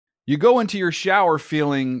You go into your shower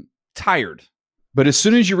feeling tired, but as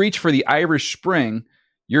soon as you reach for the Irish Spring,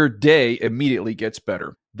 your day immediately gets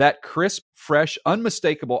better. That crisp, fresh,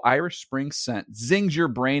 unmistakable Irish Spring scent zings your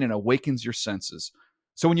brain and awakens your senses.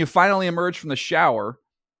 So when you finally emerge from the shower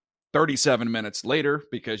 37 minutes later,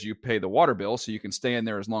 because you pay the water bill so you can stay in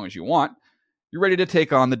there as long as you want, you're ready to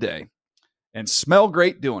take on the day and smell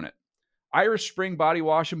great doing it. Irish Spring Body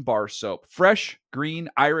Wash and Bar Soap. Fresh, green,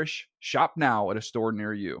 Irish. Shop now at a store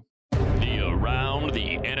near you. The Around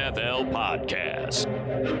the NFL podcast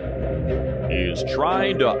is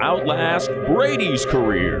trying to outlast Brady's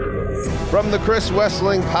career. From the Chris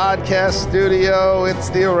Wesseling Podcast Studio,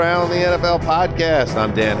 it's the Around the NFL podcast.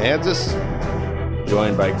 I'm Dan Hanzus,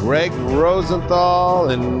 joined by Greg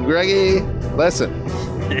Rosenthal. And Greggy, listen,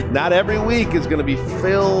 not every week is going to be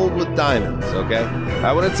filled with diamonds, okay?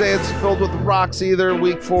 I wouldn't say it's filled with rocks either.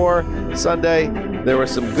 Week 4, Sunday, there were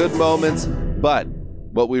some good moments, but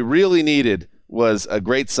what we really needed was a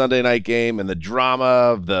great Sunday night game and the drama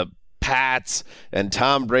of the Pats and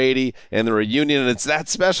Tom Brady and the reunion. And it's that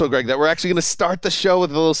special, Greg, that we're actually going to start the show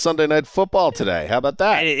with a little Sunday night football today. How about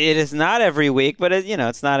that? It is not every week, but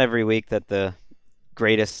it's not every week that the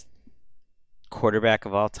greatest quarterback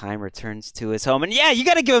of all time returns to his home. And yeah, you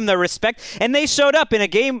got to give him the respect. And they showed up in a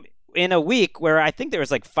game in a week where I think there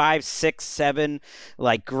was like 5, 6, 7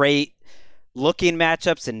 like great looking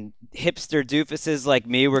matchups, and hipster doofuses like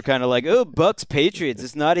me were kind of like, oh, Bucks Patriots.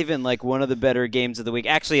 It's not even like one of the better games of the week.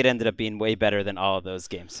 Actually, it ended up being way better than all of those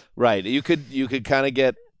games. Right. You could kind of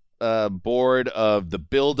get bored of the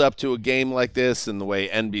build up to a game like this and the way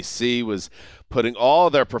NBC was putting all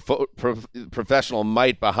their professional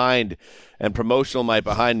might behind and promotional might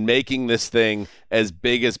behind making this thing as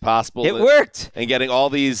big as possible. It worked. And getting all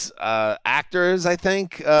these actors, I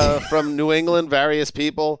think, from New England, various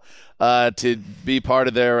people, to be part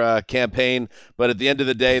of their campaign. But at the end of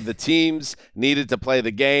the day, the teams needed to play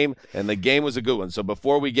the game, and the game was a good one. So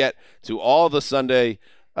before we get to all the Sunday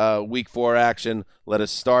Week 4 action, let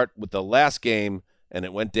us start with the last game, and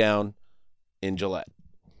it went down in Gillette.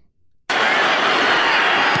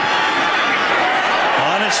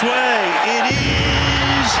 On its way, it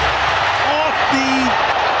is off the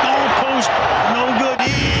goalpost, no good. It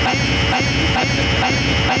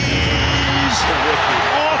is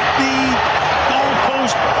off the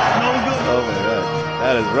goalpost, no good. Oh my God,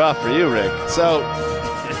 that is rough for you, Rick. So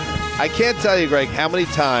I can't tell you, Greg, how many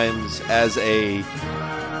times as I'm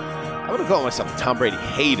going to call myself a Tom Brady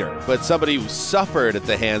hater, but somebody who suffered at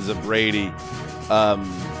the hands of Brady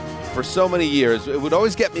for so many years, it would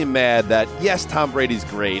always get me mad that, yes, Tom Brady's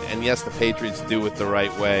great, and yes, the Patriots do it the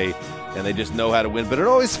right way, and they just know how to win. But it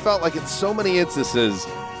always felt like in so many instances,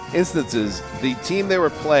 the team they were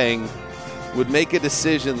playing would make a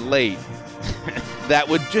decision late that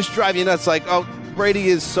would just drive you nuts. Like, oh, Brady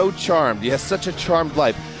is so charmed. He has such a charmed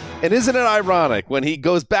life. And isn't it ironic when he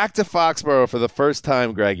goes back to Foxborough for the first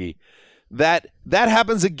time, Greggy, that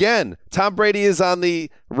happens again? Tom Brady is on the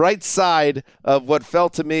right side of what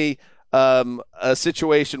felt to me a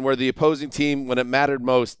situation where the opposing team, when it mattered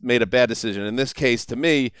most, made a bad decision. In this case, to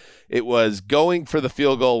me, it was going for the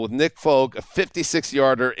field goal with Nick Folk, a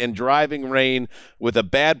 56-yarder in driving rain with a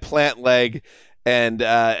bad plant leg. And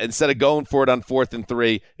instead of going for it on 4th and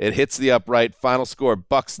 3, it hits the upright. Final score,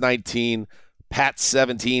 Bucks 19, Pats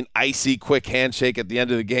 17. Icy quick handshake at the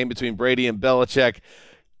end of the game between Brady and Belichick.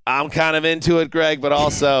 I'm kind of into it, Greg, but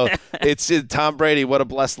also it's Tom Brady. What a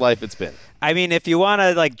blessed life it's been. I mean, if you want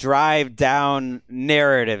to like drive down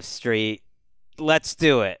narrative street, let's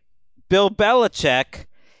do it. Bill Belichick,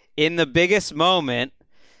 in the biggest moment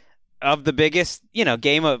of the biggest,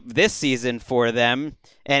 game of this season for them,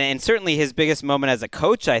 and certainly his biggest moment as a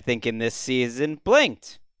coach, I think, in this season,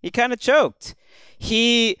 blinked. He kind of choked.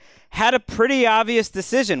 He had a pretty obvious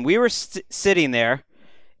decision. We were sitting there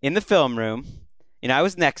in the film room. I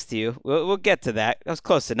was next to you. We'll get to that. I was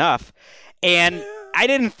close enough. And I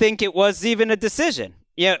didn't think it was even a decision.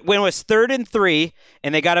 When it was 3rd and 3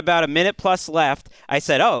 and they got about a minute plus left, I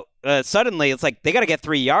said, suddenly it's like they got to get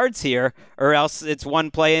 3 yards here or else it's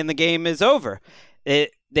one play and the game is over.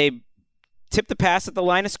 They tipped the pass at the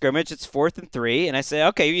line of scrimmage. It's 4th and 3. And I say,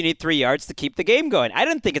 okay, you need 3 yards to keep the game going. I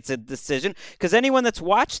didn't think it's a decision because anyone that's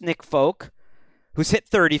watched Nick Folk, who's hit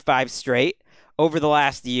 35 straight over the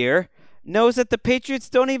last year, knows that the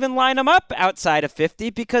Patriots don't even line him up outside of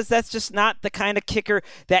 50 because that's just not the kind of kicker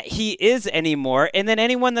that he is anymore. And then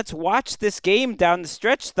anyone that's watched this game down the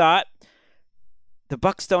stretch thought the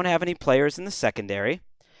Bucks don't have any players in the secondary.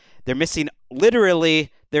 They're missing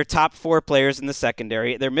literally their top 4 players in the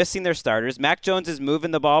secondary. They're missing their starters. Mac Jones is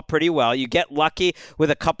moving the ball pretty well. You get lucky with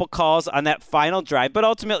a couple calls on that final drive, but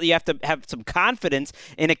ultimately you have to have some confidence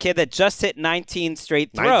in a kid that just hit 19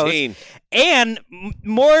 straight throws. 19. And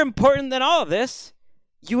more important than all of this,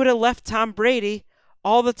 you would have left Tom Brady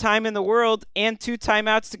all the time in the world and 2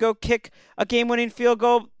 timeouts to go kick a game-winning field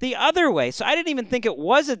goal the other way. So I didn't even think it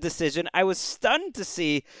was a decision. I was stunned to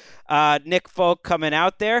see Nick Folk coming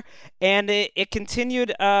out there, and it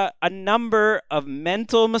continued a number of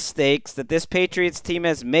mental mistakes that this Patriots team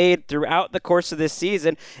has made throughout the course of this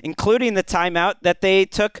season, including the timeout that they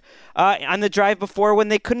took on the drive before when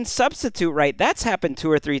they couldn't substitute right. That's happened 2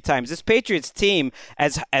 or 3 times. This Patriots team,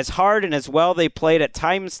 as hard and as well they played at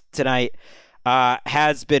times tonight,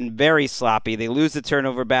 has been very sloppy. They lose the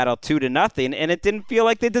turnover battle 2-0, and it didn't feel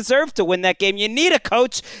like they deserved to win that game. You need a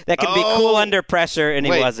coach that can be cool under pressure, and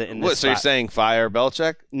he wasn't in this So you're saying fire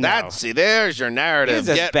Belichick? No. There's your narrative. He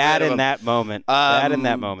was just bad in that moment. Bad in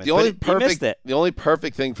that moment. The only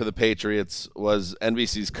perfect thing for the Patriots was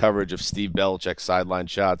NBC's coverage of Steve Belichick's sideline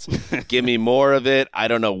shots. Give me more of it. I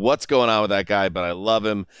don't know what's going on with that guy, but I love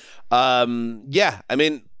him. Yeah, I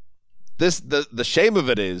mean, the shame of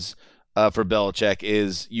it is, for Belichick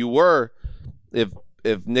is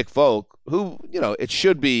if Nick Folk, who, it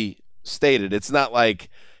should be stated, it's not like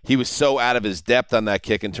he was so out of his depth on that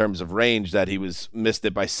kick in terms of range that he missed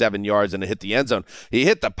it by 7 yards and it hit the end zone. He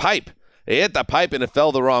hit the pipe. And it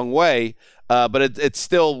fell the wrong way, but it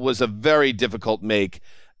still was a very difficult make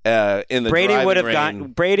in the Brady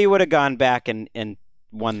would have gone back and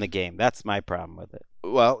won the game. That's my problem with it.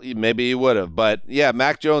 Well, maybe he would have, but yeah,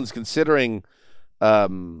 Mac Jones, considering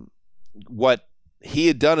what he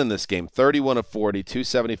had done in this game, 31 of 40,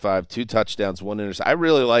 275, 2 touchdowns, 1 interception. I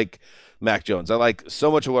really like Mac Jones. I like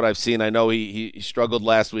so much of what I've seen. I know he struggled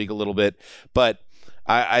last week a little bit, but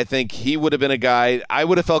I think he would have been a guy, I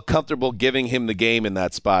would have felt comfortable giving him the game in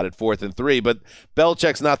that spot at 4th and 3, but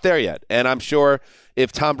Belichick's not there yet. And I'm sure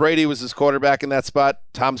if Tom Brady was his quarterback in that spot,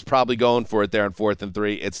 Tom's probably going for it there on 4th and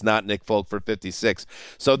 3. It's not Nick Folk for 56.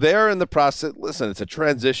 So they're in the process. Listen, it's a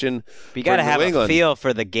transition. But you got to have a feel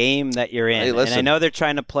for the game that you're in. Hey, listen. And I know they're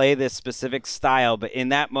trying to play this specific style, but in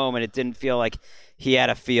that moment, it didn't feel like he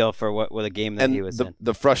had a feel for what a game that he was in.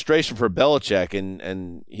 The frustration for Belichick,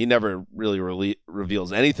 and he never really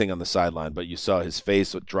reveals anything on the sideline, but you saw his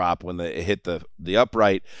face drop when it hit the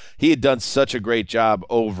upright. He had done such a great job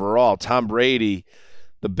overall. Tom Brady,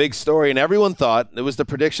 the big story, and everyone thought it was the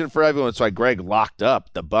prediction for everyone. That's why Greg locked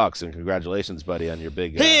up the Bucs, and congratulations, buddy, on your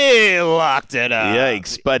big. He locked it up.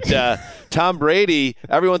 Yikes! But Tom Brady,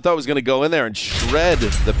 everyone thought was going to go in there and shred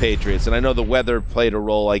the Patriots, and I know the weather played a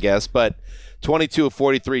role, I guess, but 22 of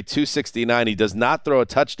 43, 269. He does not throw a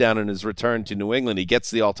touchdown in his return to New England. He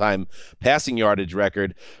gets the all-time passing yardage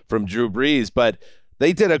record from Drew Brees, but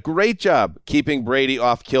they did a great job keeping Brady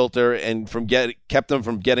off kilter and kept him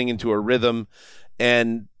from getting into a rhythm.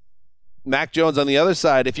 And Mac Jones on the other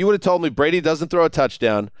side, if you would have told me Brady doesn't throw a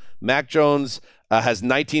touchdown, Mac Jones has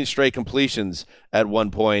 19 straight completions at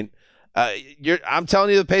one point, I'm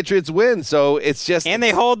telling you the Patriots win. So it's just... And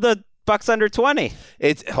they hold the Bucs under 20.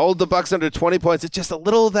 Hold the Bucs under 20 points. It's just a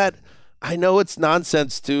little of that. I know it's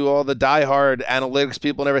nonsense to all the diehard analytics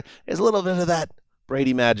people and everything. There's a little bit of that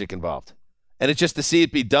Brady magic involved. And it's just to see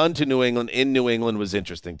it be done to New England in New England was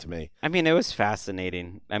interesting to me. I mean, it was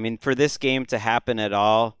fascinating. I mean, for this game to happen at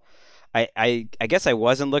all, I guess I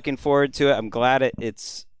wasn't looking forward to it. I'm glad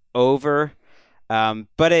it's over.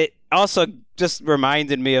 But it also just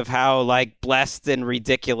reminded me of how blessed and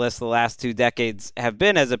ridiculous the last 2 decades have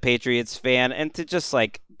been as a Patriots fan, and to just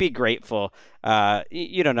be grateful.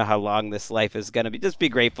 You don't know how long this life is going to be. Just be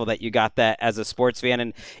grateful that you got that as a sports fan,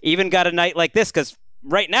 and even got a night like this, because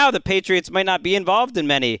right now the Patriots might not be involved in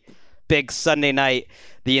many big Sunday night.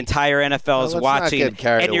 The entire NFL is watching,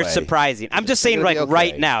 and you're surprising. I'm just saying,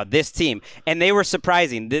 right now, this team, and they were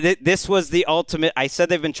surprising. This was the ultimate. I said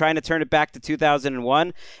they've been trying to turn it back to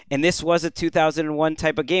 2001, and this was a 2001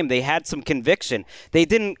 type of game. They had some conviction. They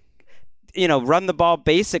didn't, run the ball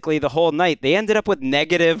basically the whole night. They ended up with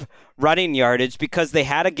negative running yardage because they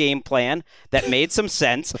had a game plan that made some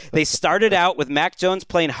sense. They started out with Mac Jones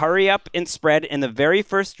playing hurry up and spread in the very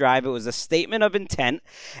first drive. It was a statement of intent.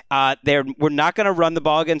 We're not going to run the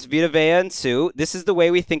ball against Vita Vea and Sue. This is the way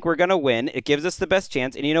we think we're going to win. It gives us the best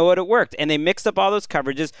chance. And you know what? It worked. And they mixed up all those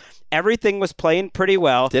coverages. Everything was playing pretty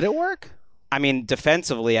well. Did it work? I mean,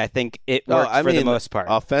 defensively, I think it worked for the most part.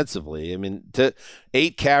 Offensively, to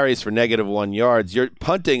 8 carries for -1 yards, you're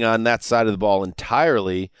punting on that side of the ball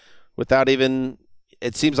entirely without even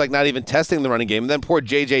it seems like not even testing the running game. And then poor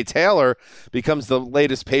J.J. Taylor becomes the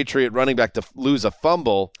latest Patriot running back to lose a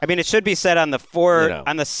fumble. I mean, it should be said on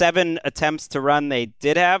the 7 attempts to run they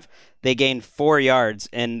did have, they gained 4 yards,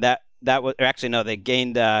 and that was actually no, they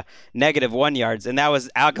gained negative 1 yards, and that was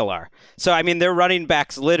Aguilar. So I mean, their running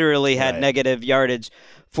backs literally had negative yardage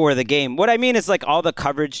for the game. What I mean is like all the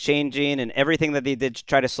coverage changing and everything that they did to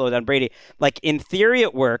try to slow down Brady. Like in theory,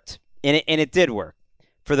 it worked, and it did work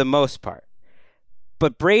for the most part.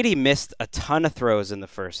 But Brady missed a ton of throws in the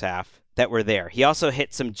first half that were there. He also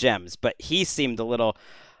hit some gems, but he seemed a little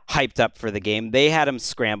hyped up for the game. They had him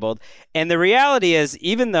scrambled. And the reality is,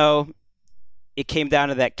 even though it came down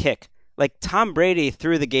to that kick, like Tom Brady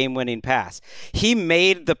threw the game-winning pass. He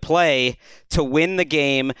made the play to win the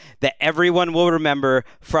game that everyone will remember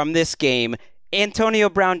from this game. Antonio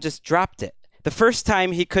Brown just dropped it. The first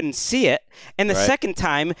time he couldn't see it, and the second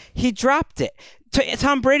time he dropped it.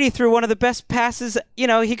 Tom Brady threw one of the best passes,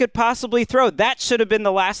 he could possibly throw. That should have been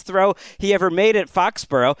the last throw he ever made at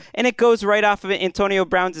Foxborough, and it goes right off of Antonio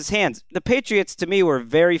Brown's hands. The Patriots, to me, were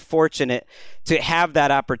very fortunate to have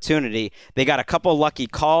that opportunity. They got a couple lucky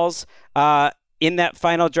calls in that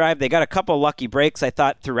final drive. They got a couple lucky breaks, I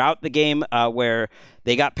thought, throughout the game where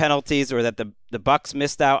they got penalties or that the Bucs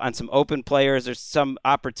missed out on some open players or some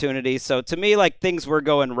opportunities. So to me, like, things were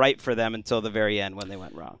going right for them until the very end when they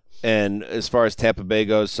went wrong. And as far as Tampa Bay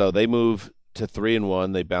goes, so they move to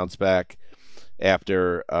 3-1. They bounce back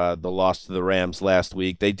after the loss to the Rams last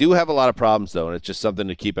week. They do have a lot of problems, though, and it's just something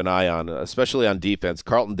to keep an eye on, especially on defense.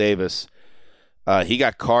 Carlton Davis, he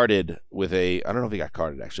got carded with I don't know if he got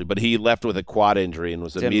carded, actually, but he left with a quad injury and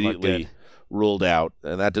was immediately ruled out,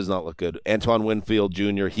 and that does not look good. Antoine Winfield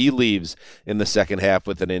Jr., he leaves in the second half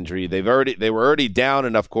with an injury. They were already down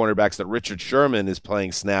enough cornerbacks that Richard Sherman is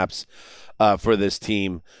playing snaps for this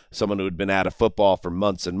team, someone who had been out of football for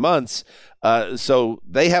months and months. So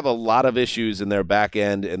they have a lot of issues in their back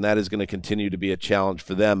end, and that is going to continue to be a challenge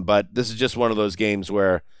for them. But this is just one of those games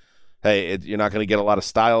where, hey, you're not going to get a lot of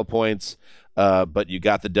style points, but you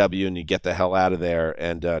got the W and you get the hell out of there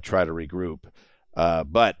and try to regroup.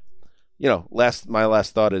 But, my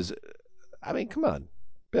last thought is, I mean, come on,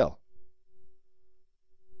 Bill.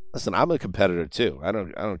 Listen, I'm a competitor too. I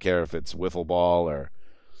don't care if it's wiffle ball or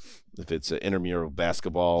if it's intramural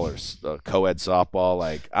basketball or co-ed softball.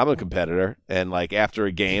 Like, I'm a competitor, and like after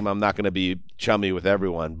a game, I'm not going to be chummy with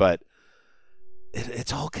everyone, but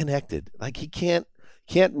it's all connected. Like, he can't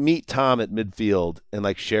meet Tom at midfield and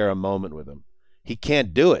like share a moment with him. He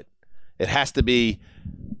can't do it. It has to be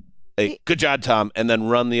good job, Tom, and then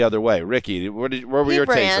run the other way. Ricky, what were your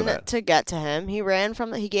takes on that? He ran to get to him. He ran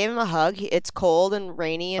he gave him a hug. It's cold and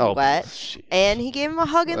rainy and wet, and he gave him a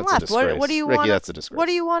hug and left. What do you Ricky, want? That's a disgrace. What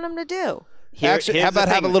do you want him to do? Actually, how about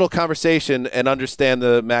have a little conversation and understand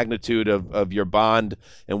the magnitude of your bond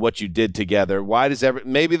and what you did together? Why does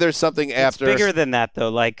maybe there's something after? It's bigger than that, though.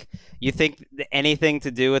 Like, you think anything to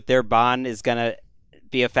do with their bond is going to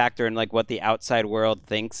be a factor in like what the outside world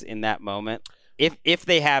thinks in that moment? If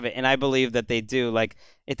they have it, and I believe that they do, like,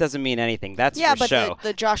 it doesn't mean anything. That's for show. Yeah, but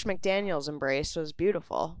the Josh McDaniels embrace was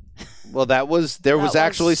beautiful. Well, there was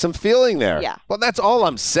actually some feeling there. Yeah. Well, that's all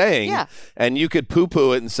I'm saying. Yeah. And you could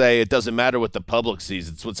poo-poo it and say it doesn't matter what the public sees.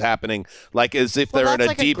 It's what's happening. Like, as if they're in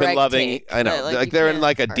a deep and loving. Take, I know. Like they're in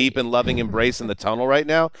like a deep and loving embrace in the tunnel right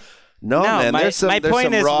now. No, man. My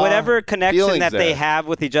point is, whatever connection that they have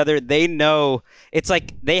with each other, they know. It's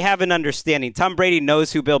like they have an understanding. Tom Brady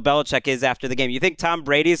knows who Bill Belichick is after the game. You think Tom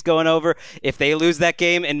Brady's going over if they lose that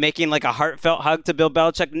game and making like a heartfelt hug to Bill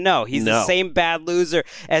Belichick? No, he's the same bad loser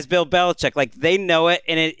as Bill Belichick. Like, they know it,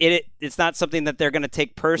 and it's not something that they're going to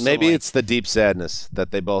take personally. Maybe it's the deep sadness that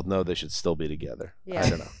they both know they should still be together. Yeah. I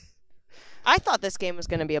don't know. I thought this game was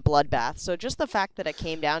going to be a bloodbath, so just the fact that it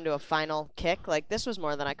came down to a final kick, like, this was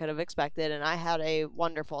more than I could have expected, and I had a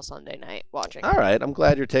wonderful Sunday night watching. All right, I'm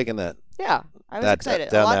glad you're taking that. Yeah, I was excited.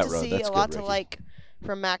 Down a lot that to road. see, That's a lot good, to Ricky. like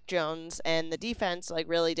from Mac Jones, and the defense like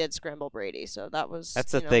really did scramble Brady. So that's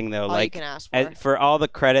the thing, though. All like, you can ask for. for all the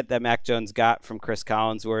credit that Mac Jones got from Chris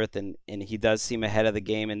Collinsworth, and he does seem ahead of the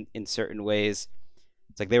game in certain ways.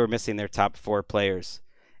 It's like they were missing their top 4 players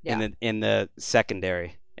in the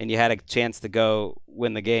secondary. And you had a chance to go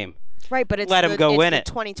win the game. Right, but let him go win it.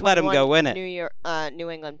 2021 Let him go win it. New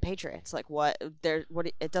England Patriots. Like, what?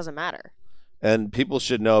 It doesn't matter. And people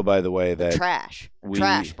should know, by the way, that trash,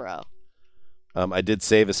 bro. I did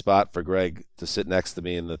save a spot for Greg to sit next to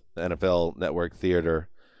me in the NFL Network Theater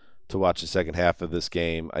to watch the second half of this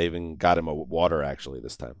game. I even got him a water actually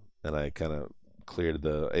this time, and I kind of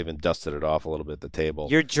I even dusted it off a little bit at the table.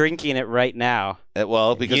 You're drinking it right now.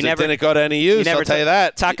 Well, because it didn't go to any use, I'll tell you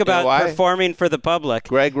that. Talk about performing for the public.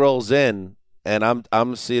 Greg rolls in, and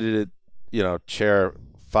I'm seated at chair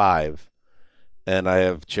 5, and I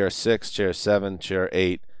have chair 6, chair 7, chair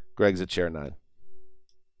 8. Greg's at chair 9.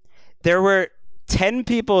 There were 10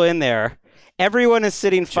 people in there. Everyone is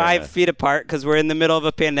sitting Chair 5 9. feet apart because we're in the middle of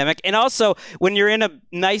a pandemic. And also, when you're in a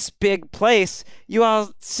nice big place, you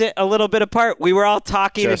all sit a little bit apart. We were all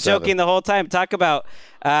talking Chair and joking 7. the whole time. Talk about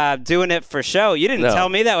doing it for show. You didn't No. tell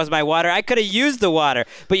me that was my water. I could have used the water,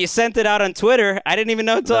 but you sent it out on Twitter. I didn't even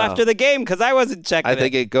know until No. after the game because I wasn't checking I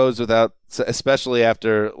think it goes without, especially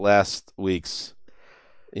after last week's,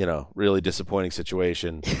 really disappointing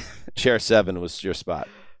situation. Chair 7 was your spot.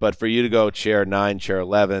 But for you to go chair 9, chair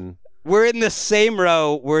 11, We're in the same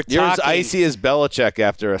row. We're you're as talking. icy as Belichick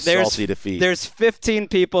after a salty defeat. There's 15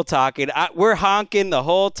 people talking. We're honking the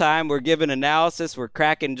whole time. We're giving analysis. We're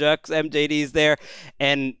cracking jokes. MJD's there,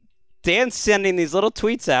 and Dan's sending these little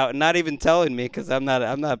tweets out and not even telling me because I'm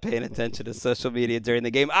not paying attention to social media during the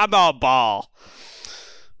game. I'm all ball.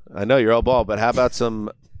 I know you're all ball, but how about some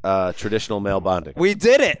traditional male bonding? We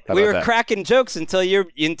did it. How We about were that? cracking jokes until you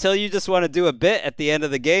just want to do a bit at the end of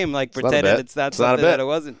the game, like not a pretending bit. it's not It's not a something bit. that it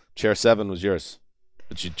wasn't. Chair 7 was yours,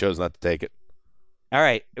 but you chose not to take it. All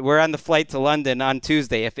right, we're on the flight to London on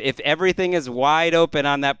Tuesday. If everything is wide open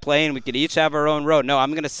on that plane, we could each have our own row. No,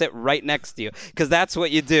 I'm going to sit right next to you because that's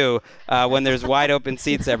what you do when there's wide open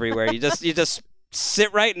seats everywhere. You just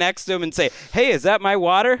sit right next to him and say, "Hey, is that my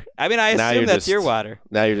water?" I mean, I Now assume you're that's just- your water.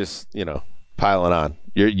 Now you're just, piling on.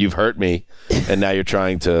 You've hurt me, and now you're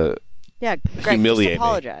trying to Yeah, Greg, humiliate just me.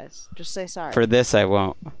 apologize. Just say sorry. For this, I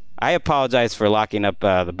won't. I apologize for locking up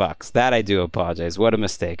the Bucks. That I do apologize. What a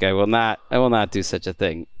mistake. I will not do such a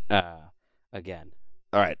thing again.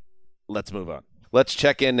 All right, let's move on. Let's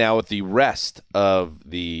check in now with the rest of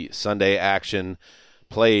the Sunday action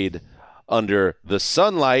played under the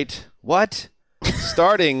sunlight. What?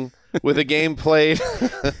 Starting with a game played.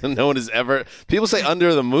 No one has ever. People say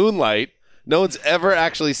under the moonlight. No one's ever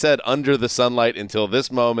actually said under the sunlight until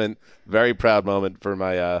this moment. Very proud moment for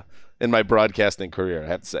my in my broadcasting career, I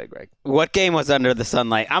have to say, Greg. What game was under the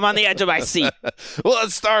sunlight? I'm on the edge of my seat. Well,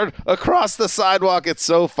 let's start across the sidewalk at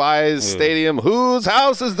SoFi Stadium. Whose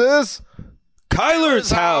house is this? Kyler's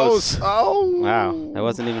house. Oh. Wow, that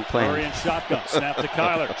wasn't even Murray playing. in shotgun. Snap to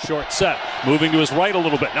Kyler. Short set. Moving to his right a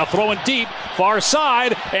little bit. Now throwing deep. Far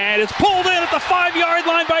side. And it's pulled in at the 5-yard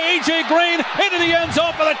line by A.J. Green. Into the end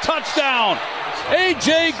zone for the touchdown.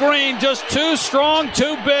 A.J. Green just too strong,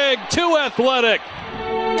 too big, too athletic.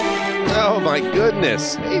 Oh, my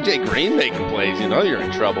goodness. A.J. Green making plays. You know you're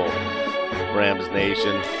in trouble, Rams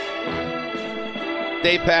Nation.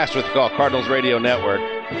 Dave Pasch with the Call, Cardinals Radio Network.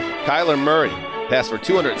 Kyler Murray passed for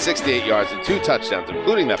 268 yards and 2 touchdowns,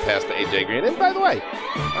 including that pass to A.J. Green. And by the way,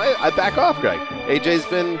 I back off, Greg. A.J.'s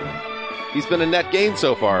been a net gain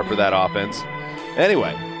so far for that offense.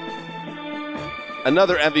 Anyway,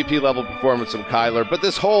 another MVP-level performance from Kyler, but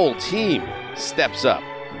this whole team steps up.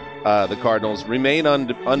 The Cardinals remain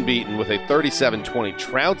unbeaten with a 37-20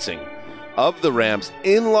 trouncing of the Rams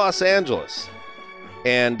in Los Angeles.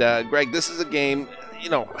 And, Greg, this is a game,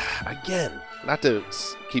 again, not to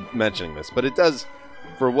keep mentioning this, but it does,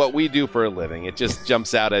 for what we do for a living, it just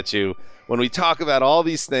jumps out at you when we talk about all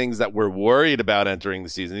these things that we're worried about entering the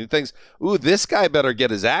season. He thinks, ooh, this guy better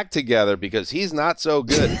get his act together because he's not so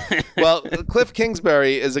good. Well, Cliff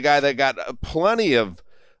Kingsbury is a guy that got plenty of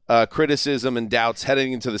criticism and doubts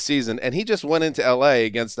heading into the season, and he just went into L.A.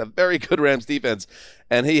 against a very good Rams defense,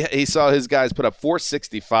 and he saw his guys put up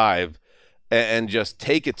 465 and just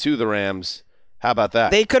take it to the Rams. How about that?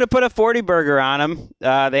 They could have put a 40 burger on him.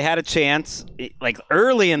 They had a chance, like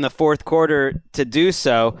early in the fourth quarter, to do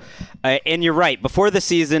so. And you're right. Before the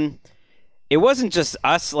season, it wasn't just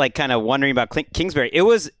us like kind of wondering about Kingsbury. It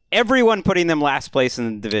was everyone putting them last place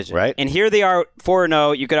in the division. Right. And here they are,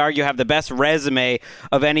 4-0. You could argue have the best resume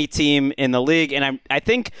of any team in the league. And I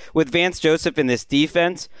think with Vance Joseph in this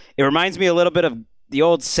defense, it reminds me a little bit of the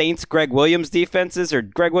old Saints Greg Williams defenses, or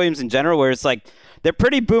Greg Williams in general, where it's like they're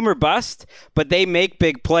pretty boom or bust, but they make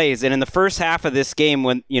big plays. And in the first half of this game,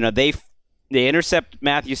 when they intercept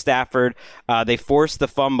Matthew Stafford, they force the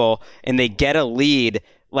fumble, and they get a lead,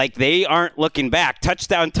 like they aren't looking back.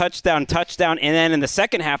 Touchdown, touchdown, touchdown. And then in the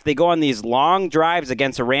second half, they go on these long drives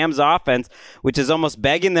against a Rams offense, which is almost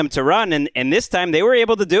begging them to run. And this time they were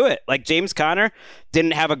able to do it. Like James Conner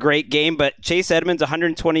didn't have a great game, but Chase Edmonds,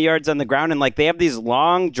 120 yards on the ground. And like they have these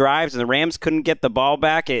long drives, and the Rams couldn't get the ball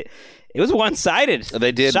back. It was one-sided.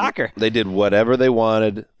 They did. Shocker. They did whatever they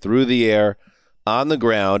wanted through the air, on the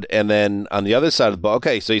ground, and then on the other side of the ball.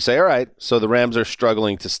 Okay, so you say, all right, so the Rams are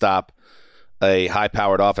struggling to stop a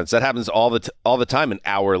high-powered offense. That happens all the time in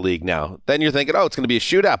our league now. Then you're thinking, oh, it's going to be a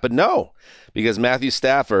shootout. But no, because Matthew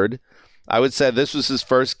Stafford I would say this was his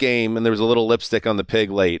first game, and there was a little lipstick on the pig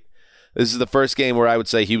late. This is the first game where I would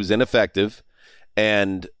say he was ineffective.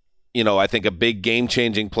 And, I think a big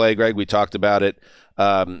game-changing play, Greg, we talked about it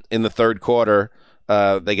in the third quarter.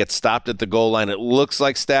 They get stopped at the goal line. It looks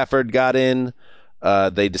like Stafford got in.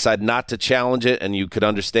 They decide not to challenge it, and you could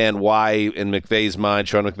understand why in Sean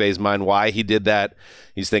McVay's mind, why he did that.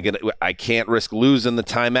 He's thinking, I can't risk losing the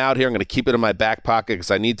timeout here. I'm going to keep it in my back pocket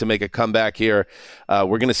because I need to make a comeback here.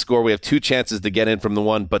 We're going to score. We have 2 chances to get in from the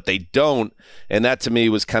one, but they don't, and that to me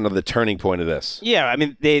was kind of the turning point of this. Yeah, I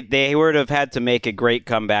mean, they would have had to make a great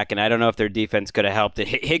comeback, and I don't know if their defense could have helped it.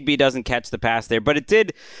 Higbee doesn't catch the pass there, but it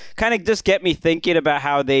did kind of just get me thinking about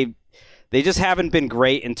how they just haven't been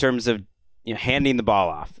great in terms of handing the ball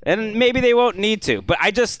off. And maybe they won't need to. But I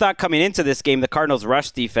just thought coming into this game, the Cardinals' rush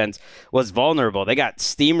defense was vulnerable. They got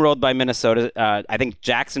steamrolled by Minnesota. I think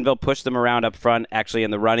Jacksonville pushed them around up front, actually, in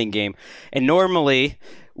the running game. And normally,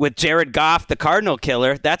 with Jared Goff, the Cardinal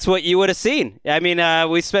killer, that's what you would have seen. I mean,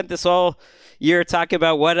 we spent this whole year talking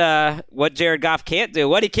about what Jared Goff can't do.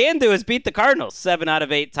 What he can do is beat the Cardinals 7 out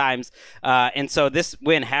of 8 times. And so this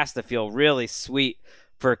win has to feel really sweet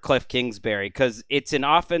for Cliff Kingsbury, because it's an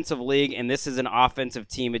offensive league and this is an offensive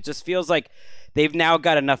team. It just feels like they've now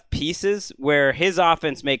got enough pieces where his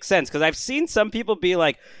offense makes sense. Because I've seen some people be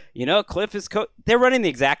like, Cliff is they're running the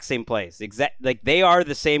exact same plays. Like they are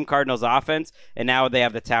the same Cardinals offense, and now they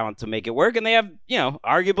have the talent to make it work. And they have,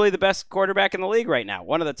 arguably the best quarterback in the league right now,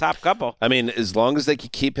 one of the top couple. I mean, as long as they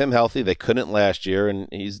could keep him healthy, they couldn't last year, and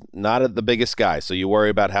he's not the biggest guy. So you worry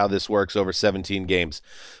about how this works over 17 games.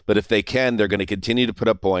 But if they can, they're going to continue to put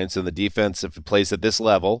up points, and the defense, if it plays at this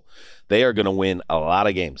level, they are going to win a lot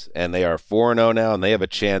of games. And they are 4-0 now, and they have a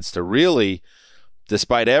chance to really,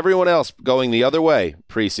 despite everyone else going the other way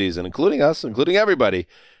preseason, including us, including everybody,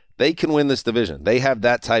 they can win this division. They have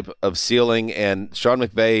that type of ceiling, and Sean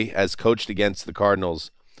McVay has coached against the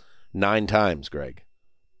Cardinals 9 times, Greg.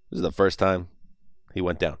 This is the first time he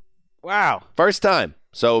went down. Wow. First time.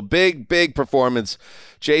 So big performance.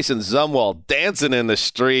 Jason Zumwalt dancing in the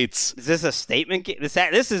streets. Is this a statement game?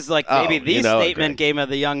 This is like maybe the statement game of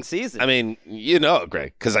the young season. I mean,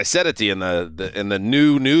 Greg, because I said it to you in the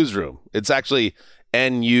new newsroom. It's actually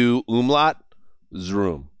NU umlaut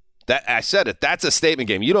Zroom. That I said it. That's a statement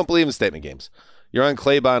game. You don't believe in statement games. You're on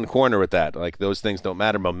Claybon corner with that. Like, those things don't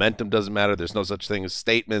matter. Momentum doesn't matter. There's no such thing as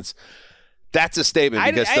statements. That's a statement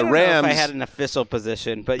because I the don't Rams. know if I had an official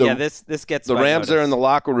position, but this gets the Rams notice. are in the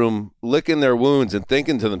locker room licking their wounds and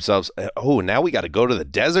thinking to themselves, "Oh, now we got to go to the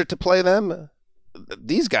desert to play them.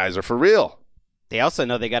 These guys are for real." They also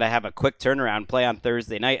know they got to have a quick turnaround play on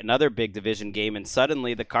Thursday night, another big division game, and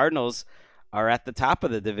suddenly the Cardinals are at the top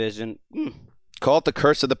of the division. Call it the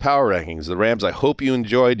curse of the power rankings. The Rams, I hope you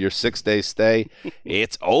enjoyed your 6-day stay.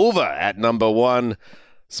 It's over at number 1.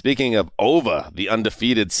 Speaking of over, the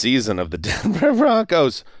undefeated season of the Denver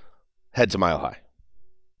Broncos, head to Mile High.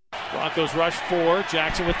 Broncos rush 4.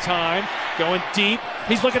 Jackson with time, going deep.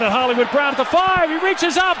 He's looking at Hollywood Brown at the 5. He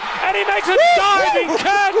reaches up, and he makes a diving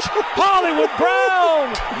catch. Hollywood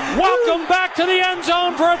Brown, welcome back to the end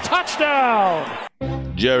zone for a touchdown.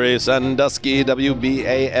 Jerry Sandusky,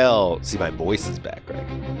 WBAL. See, my voice is back, Greg.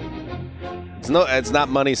 It's not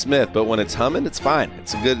Money Smith, but when it's humming, it's fine.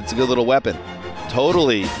 It's a good little weapon.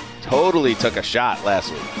 Totally took a shot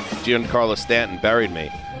last week. Giancarlo Stanton buried me.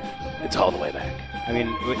 It's all the way back. I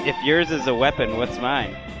mean, if yours is a weapon, what's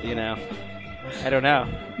mine? I don't know.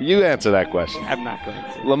 You answer that question. I'm not going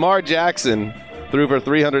to. Lamar Jackson threw for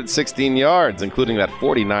 316 yards, including that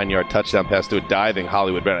 49-yard touchdown pass to a diving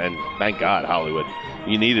Hollywood Brown. And thank God, Hollywood,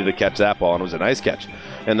 you needed to catch that ball, and it was a nice catch.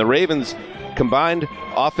 And the Ravens combined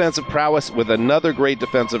offensive prowess with another great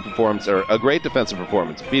defensive performance, or a great defensive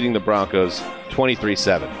performance, beating the Broncos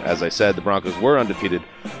 23-7. As I said, the Broncos were undefeated,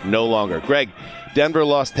 no longer. Greg, Denver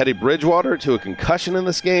lost Teddy Bridgewater to a concussion in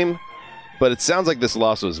this game, but it sounds like this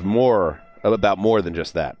loss was about more than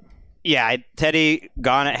just that. Yeah, Teddy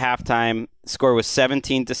gone at halftime. Score was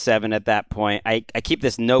 17-7 at that point. I keep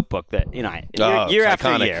this notebook that year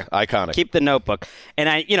after year. Iconic. Keep the notebook, and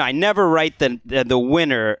I never write the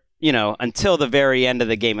winner until the very end of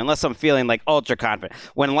the game, unless I'm feeling like ultra confident.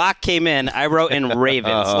 When Locke came in, I wrote in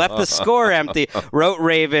Ravens. Left the score empty, wrote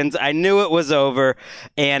Ravens. I knew it was over,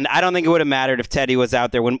 and I don't think it would have mattered if Teddy was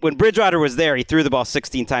out there. When Bridgewater was there, he threw the ball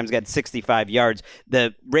 16 times, got 65 yards.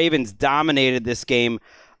 The Ravens dominated this game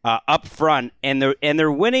up front, and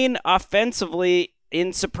they're winning offensively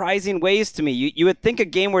in surprising ways to me. You would think a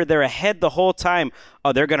game where they're ahead the whole time,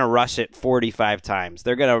 they're going to rush it 45 times.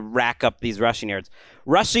 They're going to rack up these rushing yards.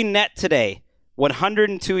 Rushing net today,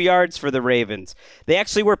 102 yards for the Ravens. They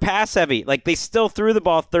actually were pass heavy. Like, they still threw the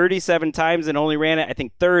ball 37 times and only ran it, I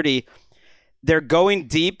think, 30. they're going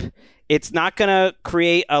deep. It's not going to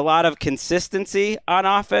create a lot of consistency on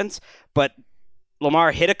offense, but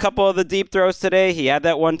Lamar hit a couple of the deep throws today. He had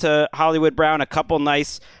that one to Hollywood Brown, a couple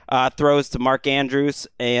nice throws to Mark Andrews,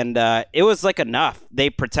 and it was like enough.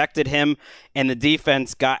 They protected him, and the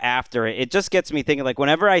defense got after it. It just gets me thinking, like,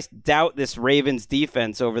 whenever I doubt this Ravens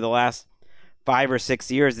defense over the last 5 or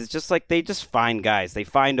 6 years, it's just like they just find guys. They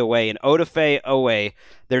find a way. And Odafe Owe,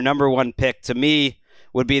 their number one pick, to me,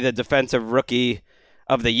 would be the defensive rookie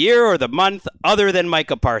of the year or the month, other than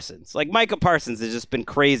Micah Parsons. Like, Micah Parsons has just been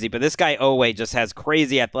crazy, but this guy Owe just has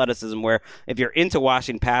crazy athleticism where if you're into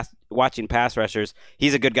watching pass rushers,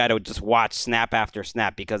 he's a good guy to just watch snap after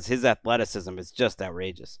snap because his athleticism is just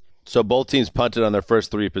outrageous. So both teams punted on their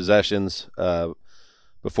first 3 possessions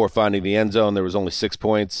before finding the end zone. There was only 6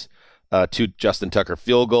 points, 2 Justin Tucker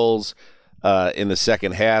field goals in the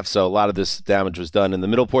second half. So a lot of this damage was done in the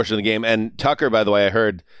middle portion of the game. And Tucker, by the way, I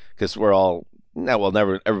heard, because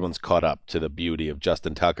everyone's caught up to the beauty of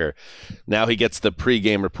Justin Tucker. Now he gets the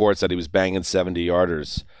pregame reports that he was banging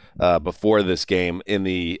 70-yarders before this game in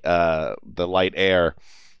the light air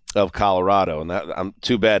of Colorado, and I'm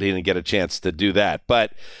too bad he didn't get a chance to do that.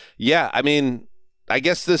 But yeah, I mean, I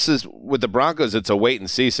guess this is with the Broncos. It's a wait and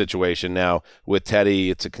see situation now with Teddy.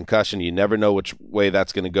 It's a concussion. You never know which way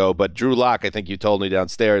that's going to go. But Drew Lock, I think you told me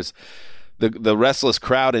downstairs, the restless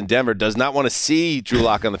crowd in Denver does not want to see Drew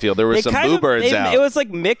Lock on the field. There were some boo birds out. It was like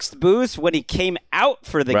mixed boos when he came out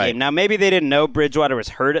for the game. Now, maybe they didn't know Bridgewater was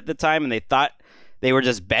hurt at the time, and they thought they were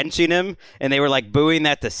just benching him, and they were like booing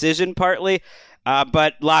that decision partly.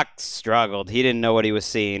 But Lock struggled. He didn't know what he was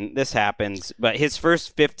seeing. This happens. But his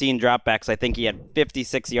first 15 dropbacks, I think he had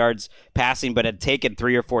 56 yards passing, but had taken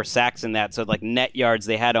 3 or 4 sacks in that. So, like, net yards,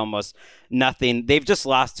 they had almost nothing. They've just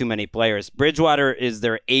lost too many players. Bridgewater is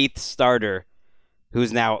their 8th starter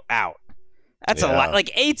who's now out. That's a lot. Like,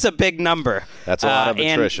 8's a big number. That's a lot of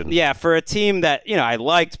attrition. And, yeah, for a team that, I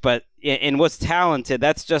liked, but and was talented,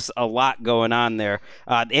 that's just a lot going on there.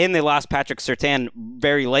 And they lost Patrick Surtain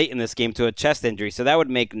very late in this game to a chest injury, so that would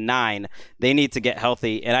make 9. They need to get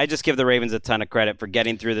healthy, and I just give the Ravens a ton of credit for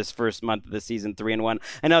getting through this first month of the season 3-1.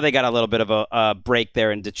 I know they got a little bit of a break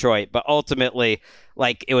there in Detroit, but ultimately,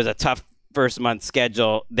 like, it was a tough first month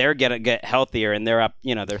schedule. They're gonna get healthier, and they're up.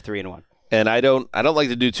 They're 3-1. And I don't like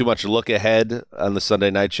to do too much look ahead on the Sunday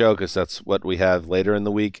night show because that's what we have later in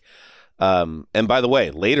the week. And by the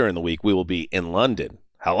way, later in the week, we will be in London.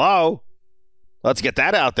 Hello? Let's get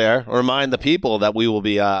that out there. Remind the people that we will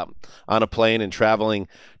be on a plane and traveling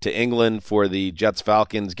to England for the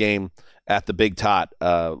Jets-Falcons game at the Big Tot.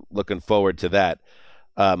 Looking forward to that.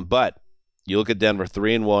 But you look at Denver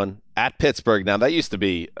 3-1 at Pittsburgh. Now, that used to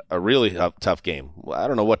be a really tough game. I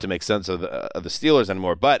don't know what to make sense of the Steelers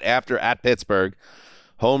anymore. But after at Pittsburgh,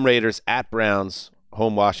 home Raiders, at Browns,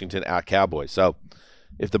 home Washington, at Cowboys. So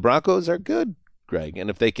if the Broncos are good, Greg, and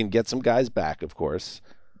if they can get some guys back, of course.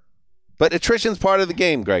 But attrition's part of the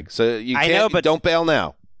game, Greg. So don't bail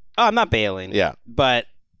now. Oh, I'm not bailing. Yeah. But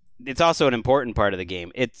it's also an important part of the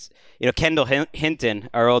game. It's, Kendall Hinton,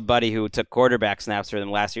 our old buddy who took quarterback snaps for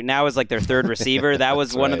them last year, now is like their third receiver. That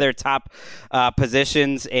was one of their top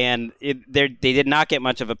positions, and they did not get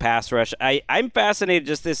much of a pass rush. I'm fascinated.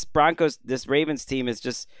 Just this Ravens team is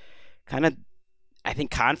just kind of, I think,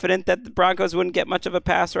 confident that the Broncos wouldn't get much of a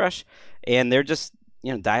pass rush, and they're just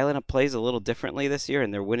dialing up plays a little differently this year,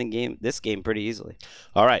 and they're winning this game pretty easily.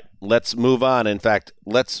 All right, let's move on. In fact,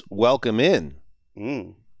 let's welcome in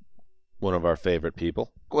one of our favorite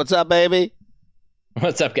people. What's up, baby?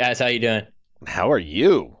 What's up, guys? How you doing? How are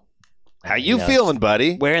you? How you feeling,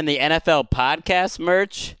 buddy? Wearing the NFL podcast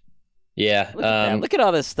merch. Yeah. Look at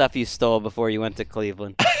all this stuff you stole before you went to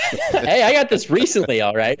Cleveland. Hey, I got this recently,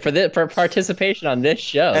 all right, for participation on this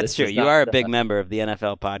show. That's true. You are a big member of the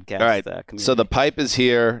NFL podcast. All right. Community. So the pipe is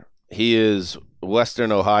here. He is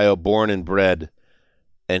Western Ohio, born and bred,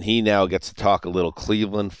 and he now gets to talk a little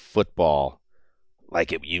Cleveland football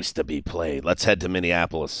like it used to be played. Let's head to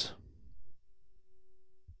Minneapolis.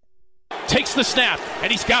 Takes the snap, and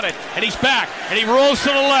he's got it, and he's back, and he rolls to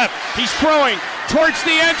the left. He's throwing towards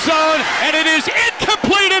the end zone, and it is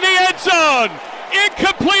incomplete in the end zone.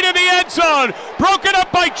 Incomplete in the end zone. Broken up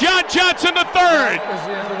by John Johnson III. That's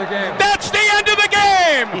the end of the game. That's the end of the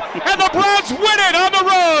game. And the Browns win it on the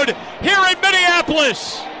road here in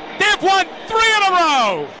Minneapolis. They've won 3 in a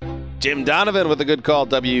row. Jim Donovan with a good call,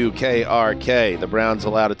 WKRK. The Browns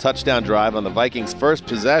allowed a touchdown drive on the Vikings' first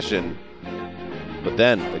possession. But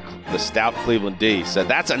then the stout Cleveland D said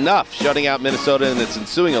that's enough, shutting out Minnesota in its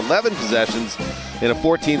ensuing 11 possessions in a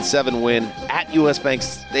 14-7 win at U.S. Bank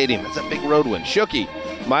Stadium. That's a big road win. Shooky,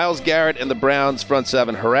 Myles Garrett and the Browns front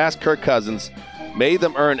seven harassed Kirk Cousins made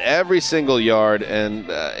them earn every single yard. And,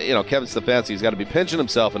 Kevin Stefanski's got to be pinching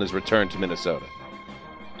himself in his return to Minnesota.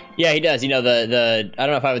 Yeah, he does. I don't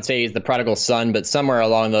know if I would say he's the prodigal son, but somewhere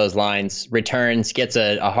along those lines, returns, gets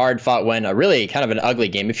a hard-fought win, a really kind of an ugly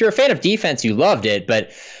game. If you're a fan of defense, you loved it,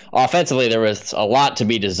 but offensively, there was a lot to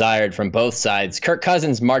be desired from both sides. Kirk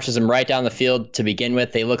Cousins marches them right down the field to begin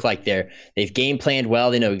with. They look like they've game planned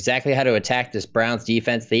well. They know exactly how to attack this Browns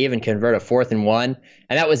defense. They even convert a 4th and 1,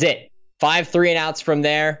 and that was it. 5 3-and-outs from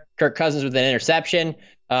there. Kirk Cousins with an interception.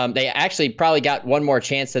 They actually probably got one more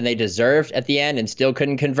chance than they deserved at the end and still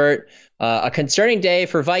couldn't convert. A concerning day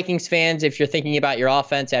for Vikings fans if you're thinking about your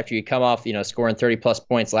offense after you come off, scoring 30-plus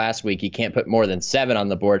points last week. You can't put more than 7 on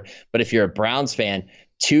the board. But if you're a Browns fan,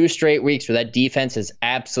 2 straight weeks where that defense has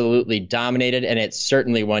absolutely dominated, and it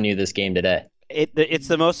certainly won you this game today. It's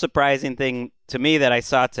the most surprising thing to me that I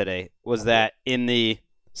saw today was that in the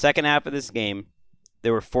second half of this game,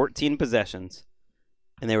 there were 14 possessions,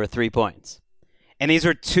 and there were 3 points. And these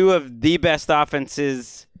were 2 of the best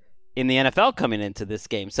offenses in the NFL coming into this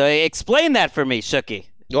game. So explain that for me, Shooky.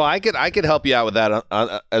 Well, I could help you out with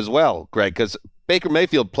that as well, Greg, because Baker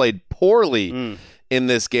Mayfield played poorly in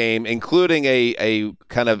this game, including a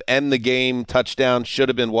kind of end-the-game touchdown, should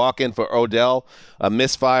have been walk-in for Odell, a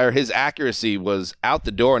misfire. His accuracy was out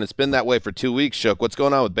the door, and it's been that way for 2 weeks, Shook. What's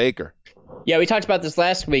going on with Baker? Yeah, we talked about this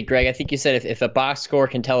last week, Greg. I think you said if a box score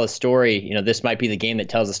can tell a story, this might be the game that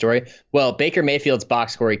tells a story. Well, Baker Mayfield's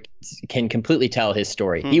box score can completely tell his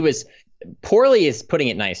story. He was poorly is putting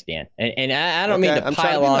it nice, Dan. And I don't mean to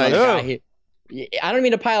pile on a guy I don't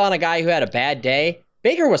mean to pile on a guy who had a bad day.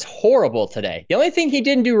 Baker was horrible today. The only thing he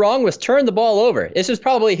didn't do wrong was turn the ball over. This was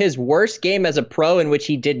probably his worst game as a pro in which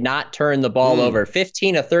he did not turn the ball over.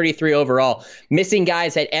 15 of 33 overall, missing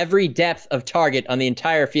guys at every depth of target on the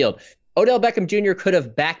entire field. Odell Beckham Jr. could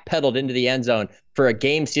have backpedaled into the end zone for a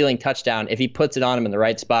game-sealing touchdown if he puts it on him in the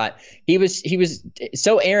right spot. He was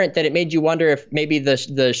so errant that it made you wonder if maybe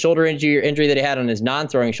the shoulder injury that he had on his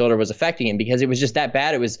non-throwing shoulder was affecting him, because it was just that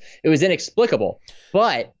bad. It was inexplicable.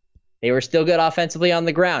 But they were still good offensively on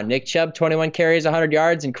the ground. Nick Chubb, 21 carries, 100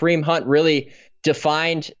 yards, and Kareem Hunt really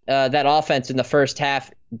defined that offense in the first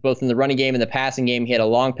half, both in the running game and the passing game. He had a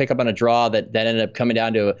long pickup on a draw that ended up coming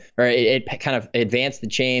down to, or it kind of advanced the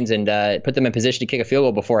chains and put them in position to kick a field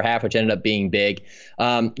goal before half, which ended up being big.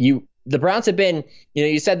 The Browns have been,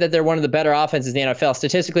 you said that they're one of the better offenses in the NFL.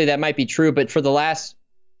 Statistically, that might be true, but for the last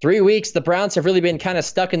 3 weeks, the Browns have really been kind of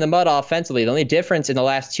stuck in the mud offensively. The only difference in the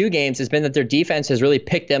last 2 games has been that their defense has really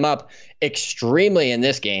picked them up extremely in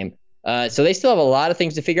this game. So they still have a lot of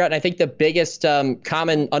things to figure out. And I think the biggest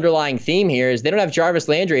common underlying theme here is they don't have Jarvis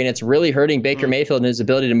Landry, and it's really hurting Baker Mayfield and his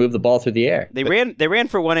ability to move the ball through the air. They ran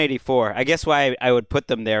for 184. I guess why I would put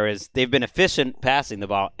them there is they've been efficient passing the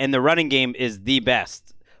ball, and the running game is the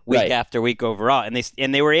best week after week overall.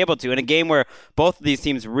 And they were able to in a game where both of these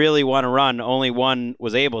teams really want to run. Only one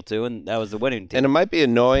was able to, and that was the winning team. And it might be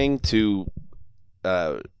annoying to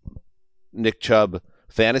Nick Chubb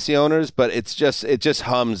fantasy owners, but it just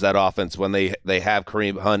hums that offense when they have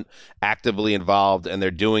Kareem Hunt actively involved and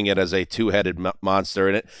they're doing it as a two-headed monster.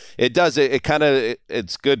 And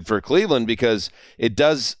it's good for Cleveland because it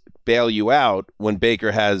does bail you out when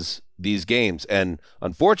Baker has these games. And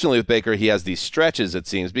unfortunately with Baker, he has these stretches, it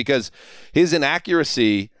seems, because his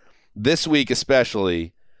inaccuracy this week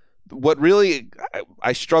especially, what really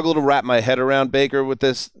I struggle to wrap my head around Baker with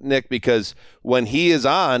this, Nick, because when he is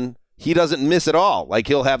on, he doesn't miss at all. Like,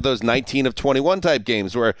 he'll have those 19 of 21 type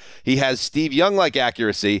games where he has Steve Young-like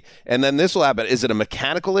accuracy, and then this will happen. Is it a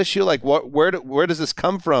mechanical issue? Like, where does this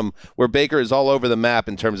come from where Baker is all over the map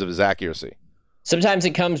in terms of his accuracy? Sometimes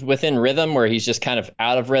it comes within rhythm where he's just kind of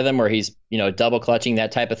out of rhythm, where he's, double clutching,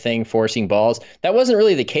 that type of thing, forcing balls. That wasn't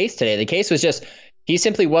really the case today. The case was just he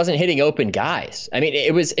simply wasn't hitting open guys. I mean,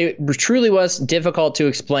 it truly was difficult to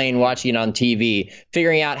explain watching it on TV,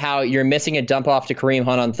 figuring out how you're missing a dump off to Kareem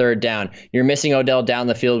Hunt on third down. You're missing Odell down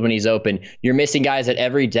the field when he's open. You're missing guys at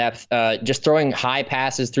every depth, just throwing high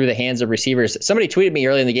passes through the hands of receivers. Somebody tweeted me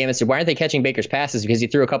early in the game and said, why aren't they catching Baker's passes? Because he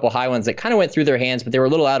threw a couple high ones that kind of went through their hands, but they were a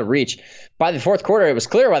little out of reach. By the fourth quarter, it was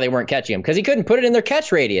clear why they weren't catching him, because he couldn't put it in their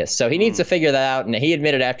catch radius. So he needs to figure that out, and he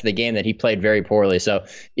admitted after the game that he played very poorly. So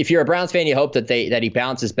if you're a Browns fan, you hope that he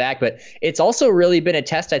bounces back. But it's also really been a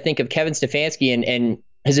test, I think, of Kevin Stefanski and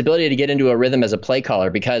his ability to get into a rhythm as a play caller,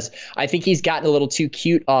 because I think he's gotten a little too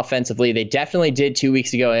cute offensively. They definitely did 2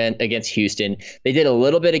 weeks ago against Houston. They did a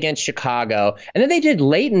little bit against Chicago. And then they did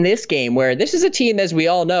late in this game, where this is a team, as we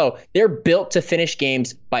all know, they're built to finish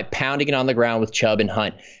games by pounding it on the ground with Chubb and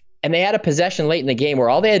Hunt. And they had a possession late in the game where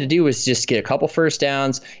all they had to do was just get a couple first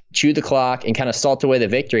downs, chew the clock, and kind of salt away the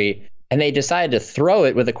victory. and they decided to throw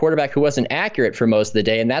it with a quarterback who wasn't accurate for most of the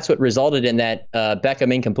day. And that's what resulted in that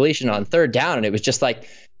Beckham incompletion on third down. And it was just like,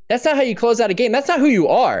 that's not how you close out a game. That's not who you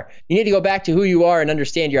are. You need to go back to who you are and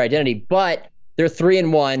understand your identity. But they're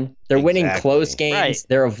 3-1. They're winning close games. Right.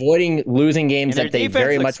 They're avoiding losing games that they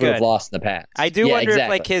very much would have lost in the past. I do wonder if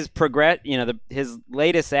like his his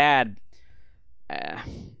latest ad, I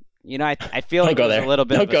feel like it was a little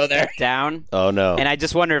bit of a step down. Oh no! And I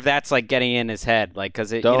just wonder if that's like getting in his head, like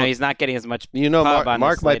because he's not getting as much.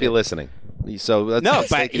 Mark might be listening. So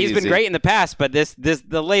but he's been great in the past. But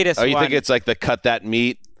the latest. Oh, you think it's like the cut that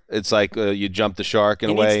meat? It's like you jump the shark in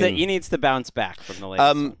a way. He needs to bounce back from the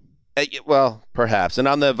latest one. Well, perhaps. And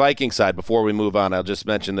on the Viking side, before we move on, I'll just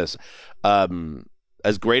mention this.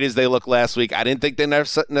 As great as they looked last week, I didn't think they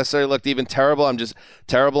necessarily looked even terrible. I'm just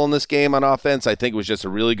terrible in this game on offense. I think it was just a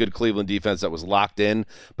really good Cleveland defense that was locked in.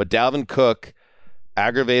 But Dalvin Cook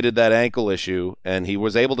aggravated that ankle issue, and he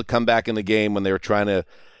was able to come back in the game when they were trying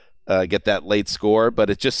to get that late score. But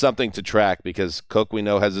it's just something to track because Cook, we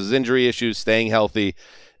know, has his injury issues, staying healthy.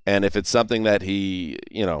 And if it's something that he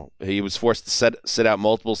was forced to sit out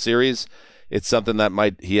multiple series, it's something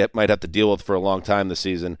that he might have to deal with for a long time this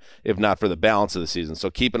season, if not for the balance of the season. So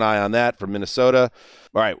keep an eye on that for Minnesota.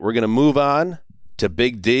 All right, we're going to move on to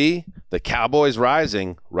Big D, the Cowboys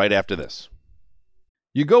rising right after this.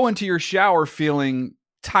 You go into your shower feeling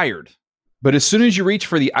tired, but as soon as you reach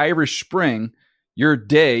for the Irish Spring, your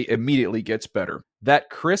day immediately gets better. That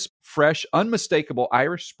crisp, fresh, unmistakable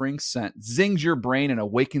Irish Spring scent zings your brain and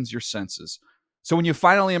awakens your senses. So when you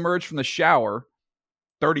finally emerge from the shower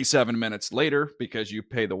 37 minutes later, because you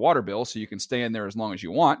pay the water bill so you can stay in there as long as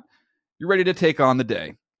you want, you're ready to take on the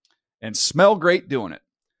day and smell great doing it.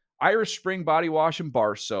 Irish Spring Body Wash and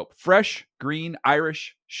Bar Soap. Fresh, green,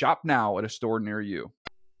 Irish. Shop now at a store near you.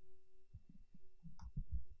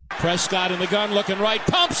 Prescott in the gun, looking right,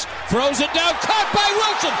 pumps, throws it down, caught by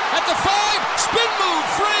Wilson at the 5, spin move,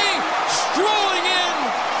 free, strolling in,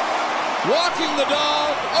 walking the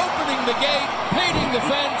dog, opening the gate, painting the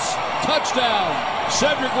fence, touchdown,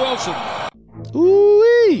 Cedric Wilson.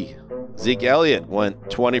 Ooh-wee! Zeke Elliott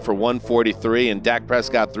went 20 for 143, and Dak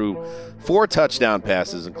Prescott threw 4 touchdown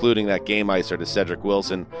passes, including that game icer to Cedric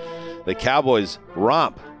Wilson. The Cowboys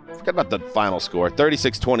romp. Forget about the final score.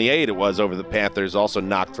 36-28 it was over the Panthers, also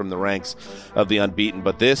knocked from the ranks of the unbeaten.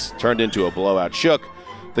 But this turned into a blowout. Shook,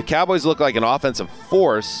 the Cowboys look like an offensive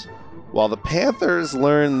force, while the Panthers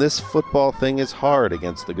learn this football thing is hard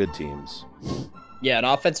against the good teams. Yeah, an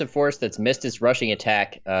offensive force that's missed its rushing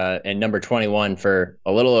attack and number 21 for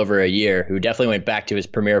a little over a year, who definitely went back to his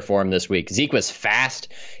premier form this week. Zeke was fast,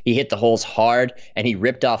 he hit the holes hard, and he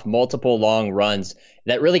ripped off multiple long runs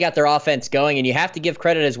that really got their offense going. And you have to give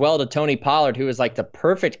credit as well to Tony Pollard, who was like the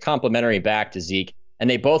perfect complementary back to Zeke. And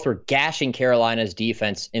they both were gashing Carolina's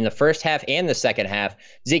defense in the first half and the second half.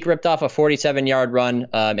 Zeke ripped off a 47-yard run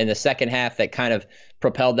in the second half that kind of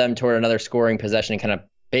propelled them toward another scoring possession and kind of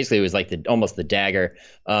basically it was like almost the dagger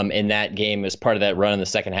in that game as part of that run in the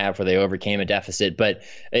second half where they overcame a deficit. But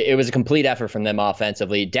it was a complete effort from them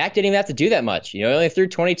offensively. Dak didn't even have to do that much. He only threw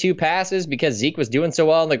 22 passes because Zeke was doing so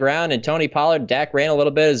well on the ground, and Tony Pollard, Dak ran a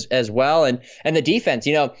little bit as well. And the defense,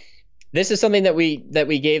 this is something that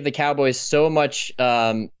we gave the Cowboys so much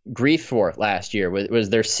grief for last year was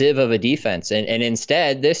their sieve of a defense. And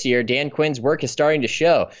instead, this year, Dan Quinn's work is starting to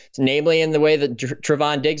show, namely in the way that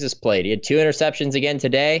Trevon Diggs has played. He had 2 interceptions again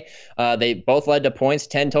today. They both led to points,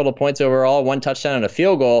 10 total points overall, 1 touchdown and a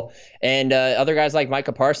field goal. And other guys like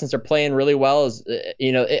Micah Parsons are playing really well.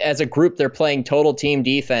 As a group, they're playing total team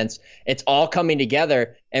defense. It's all coming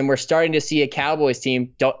together, and we're starting to see a Cowboys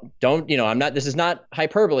team. This is not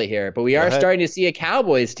hyperbole here, but we are starting to see a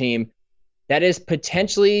Cowboys team that is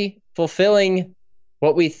potentially fulfilling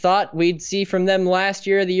what we thought we'd see from them last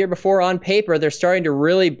year or the year before on paper. They're starting to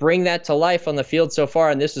really bring that to life on the field so far.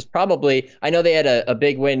 And this is probably, I know they had a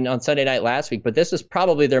big win on Sunday night last week, but this is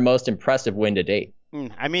probably their most impressive win to date.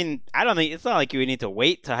 I mean, I don't think it's not like you need to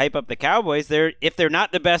wait to hype up the Cowboys. If they're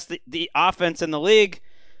not the best, the offense in the league,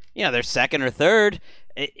 they're second or third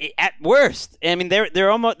at worst. I mean,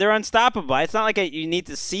 they're unstoppable. It's not like you need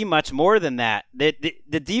to see much more than that.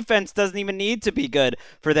 The defense doesn't even need to be good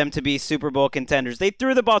for them to be Super Bowl contenders. They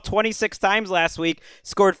threw the ball 26 times last week,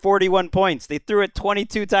 scored 41 points. They threw it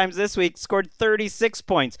 22 times this week, scored 36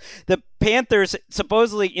 points. The Panthers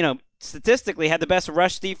supposedly, statistically had the best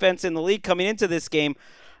rush defense in the league coming into this game.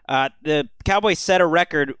 The Cowboys set a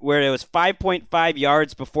record where it was 5.5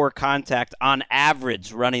 yards before contact on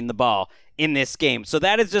average running the ball in this game. So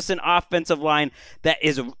that is just an offensive line that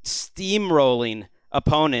is steamrolling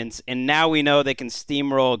opponents, and now we know they can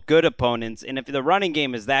steamroll good opponents. And if the running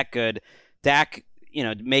game is that good, Dak,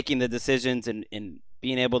 making the decisions and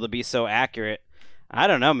being able to be so accurate. I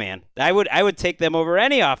don't know, man. I would take them over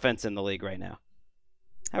any offense in the league right now.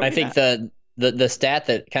 I think the stat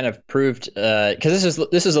that kind of proved, because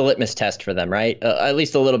this is a litmus test for them, right? At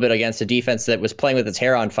least a little bit against a defense that was playing with its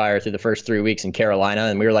hair on fire through the first 3 weeks in Carolina,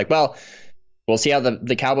 and we were like, well, we'll see how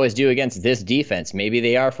the Cowboys do against this defense. Maybe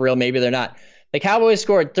they are for real, maybe they're not. The Cowboys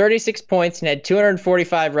scored 36 points and had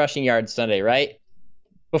 245 rushing yards Sunday, right?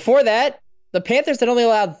 Before that, the Panthers had only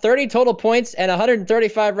allowed 30 total points and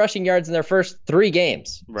 135 rushing yards in their first 3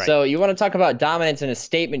 games. Right. So you want to talk about dominance in a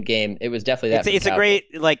statement game? It was definitely that. It's a great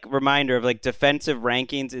reminder of defensive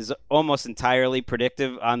rankings is almost entirely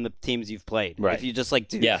predictive on the teams you've played. Right. If you just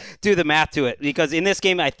do the math to it, because in this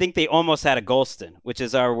game I think they almost had a Golston, which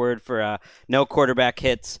is our word for no quarterback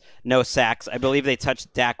hits, no sacks. I believe they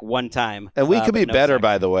touched Dak 1 time. And we could be better, sacks.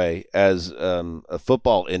 by the way, as a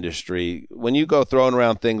football industry. When you go throwing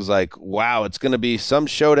around things like, wow, it's going to be some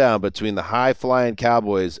showdown between the high-flying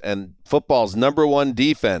Cowboys and football's number 1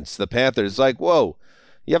 defense, the Panthers, like, whoa,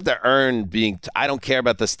 you have to earn being I don't care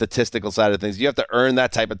about the statistical side of things. You have to earn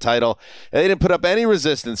that type of title. And they didn't put up any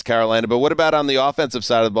resistance, Carolina. But what about on the offensive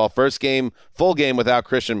side of the ball? First game, full game without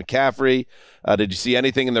Christian McCaffrey. Did you see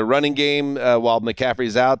anything in the running game while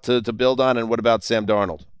McCaffrey's out to build on? And what about Sam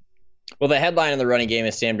Darnold? Well, the headline in the running game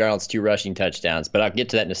is Sam Darnold's 2 rushing touchdowns, but I'll get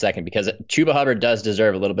to that in a second because Chuba Hubbard does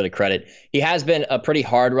deserve a little bit of credit. He has been a pretty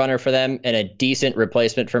hard runner for them and a decent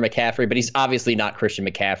replacement for McCaffrey, but he's obviously not Christian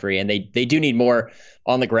McCaffrey, and they do need more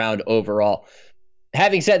on the ground overall.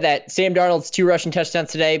 Having said that, Sam Darnold's 2 rushing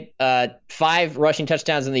touchdowns today, 5 rushing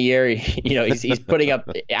touchdowns in the year. He's putting up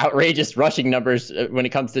outrageous rushing numbers when it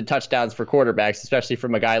comes to touchdowns for quarterbacks, especially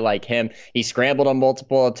from a guy like him. He scrambled on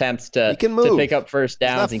multiple attempts to pick up first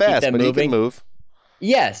downs and keep them moving. He can move.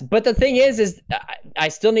 Yes, but the thing is I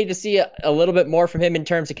still need to see a little bit more from him in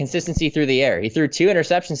terms of consistency through the air. He threw 2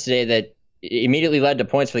 interceptions today that immediately led to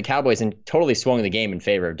points for the Cowboys and totally swung the game in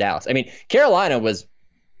favor of Dallas. I mean, Carolina was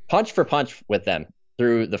punch for punch with them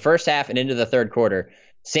through the first half and into the third quarter.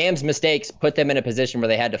 Sam's mistakes put them in a position where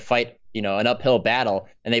they had to fight, an uphill battle,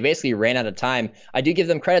 and they basically ran out of time. I do give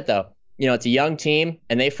them credit, though. It's a young team,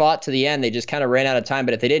 and they fought to the end. They just kind of ran out of time.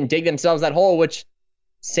 But if they didn't dig themselves that hole, which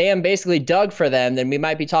Sam basically dug for them, then we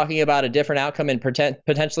might be talking about a different outcome and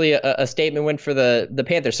potentially a statement win for the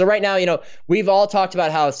Panthers. So right now, we've all talked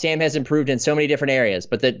about how Sam has improved in so many different areas,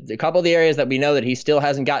 but the couple of the areas that we know that he still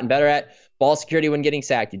hasn't gotten better at, ball security when getting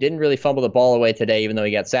sacked. He didn't really fumble the ball away today, even though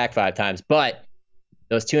he got sacked 5 times. But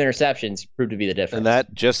those 2 interceptions proved to be the difference. And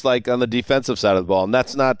that just like on the defensive side of the ball. And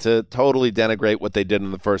that's not to totally denigrate what they did in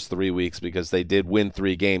the first 3 weeks because they did win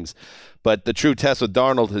 3 games. But the true test with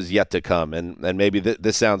Darnold has yet to come. And maybe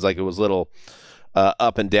this sounds like it was a little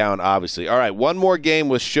up and down, obviously. All right, one more game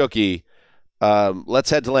with Shooky. Let's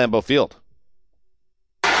head to Lambeau Field.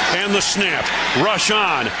 And the snap. Rush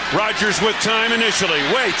on. Rodgers with time initially.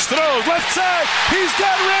 Waits. Throws. Left side. He's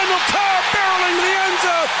got Randall Cobb barreling to the end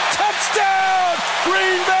zone. Touchdown!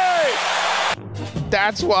 Green Bay!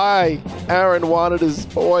 That's why Aaron wanted his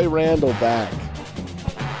boy Randall back.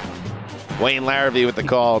 Wayne Larrivee with the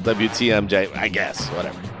call. WTMJ. I guess.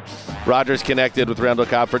 Whatever. Rodgers connected with Randall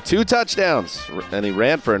Cobb for 2 touchdowns. And he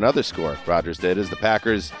ran for another score. Rodgers did as the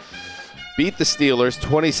Packers beat the Steelers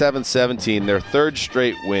 27-17, their 3rd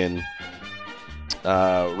straight win.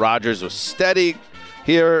 Rodgers was steady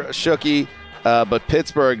here, Shooky, but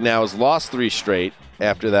Pittsburgh now has lost 3 straight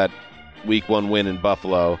after that Week 1 win in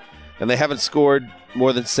Buffalo, and they haven't scored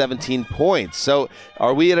more than 17 points. So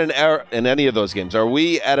are we at an error in any of those games? Are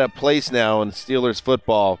we at a place now in Steelers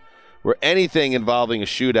football where anything involving a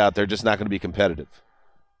shootout, they're just not going to be competitive?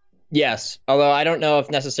 Yes, although I don't know if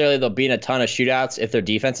necessarily they'll be in a ton of shootouts if their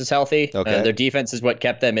defense is healthy. Okay. Their defense is what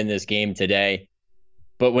kept them in this game today.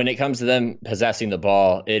 But when it comes to them possessing the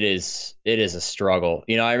ball, it is a struggle.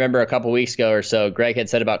 I remember a couple weeks ago or so, Greg had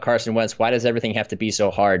said about Carson Wentz, why does everything have to be so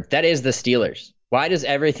hard? That is the Steelers. Why does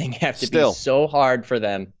everything have to be so hard for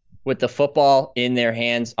them with the football in their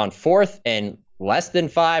hands on 4th and less than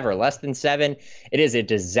 5 or less than 7? It is a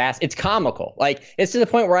disaster. It's comical. It's to the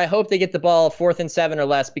point where I hope they get the ball 4th and 7 or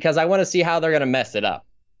less because I want to see how they're going to mess it up.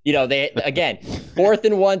 They again, 4th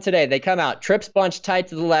and 1 today. They come out, trips bunch tight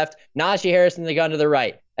to the left, Najee Harris in the gun to the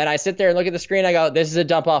right. And I sit there and look at the screen. I go, this is a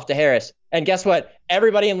dump off to Harris. And guess what?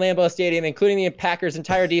 Everybody in Lambeau Stadium, including the Packers'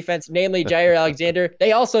 entire defense, namely Jair Alexander,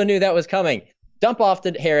 they also knew that was coming. Dump off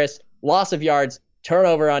to Harris, loss of yards,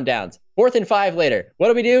 turnover on downs. 4th and 5 later.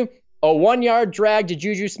 What do? A 1-yard drag to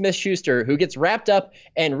Juju Smith-Schuster, who gets wrapped up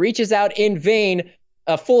and reaches out in vain,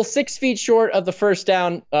 a full 6 feet short of the first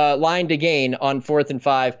down line to gain on 4th and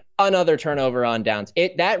 5. Another turnover on downs.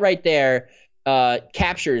 That right there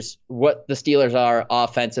captures what the Steelers are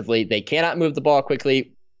offensively. They cannot move the ball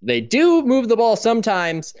quickly. They do move the ball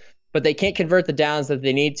sometimes, but they can't convert the downs that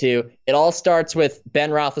they need to. It all starts with Ben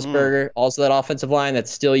Roethlisberger, also that offensive line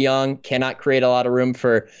that's still young, cannot create a lot of room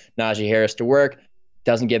for Najee Harris to work.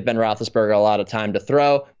 Doesn't give Ben Roethlisberger a lot of time to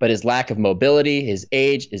throw, but his lack of mobility, his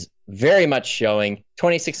age is very much showing.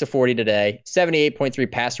 26-40 today,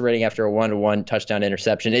 78.3 passer rating after a 1-to-1 touchdown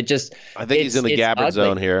interception. I think he's in the Gabbard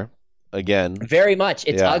zone here again. Very much.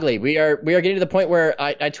 It's ugly. We are getting to the point where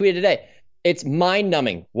I tweeted today. It's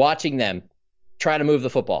mind-numbing watching them try to move the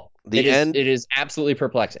football. It is absolutely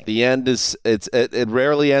perplexing. The end is it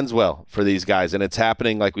rarely ends well for these guys, and it's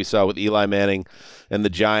happening like we saw with Eli Manning and the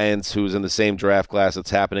Giants, who's in the same draft class.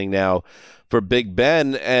 It's happening now for Big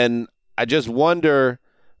Ben, and I just wonder,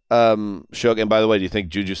 Shook, and by the way, do you think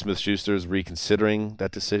Juju Smith-Schuster is reconsidering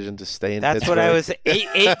that decision to stay in Pittsburgh? That's what I was.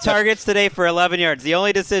 Eight targets today for 11 yards. The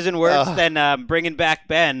only decision worse than bringing back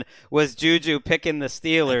Ben was Juju picking the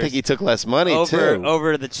Steelers. I think he took less money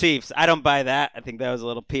over the Chiefs. I don't buy that. I think that was a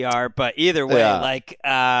little PR. But either way,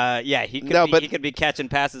 he could be catching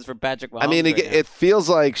passes for Patrick Mahomes. I mean, it feels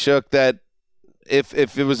like, Shook, that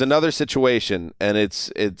if it was another situation, and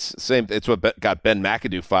it's what got Ben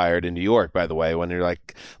McAdoo fired in New York, by the way, when you're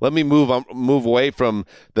like, let me move away from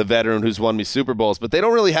the veteran who's won me Super Bowls, but they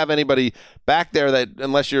don't really have anybody back there that,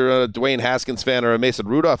 unless you're a Dwayne Haskins fan or a Mason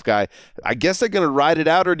Rudolph guy, I guess they're going to ride it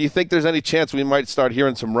out. Or do you think there's any chance we might start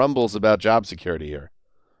hearing some rumbles about job security here?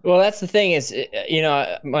 Well, that's the thing is,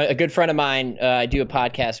 a good friend of mine I do a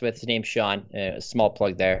podcast with, his name's Sean, a small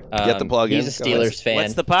plug there. Get the plug He's a Steelers fan.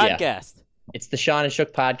 What's the podcast? Yeah. It's the Sean and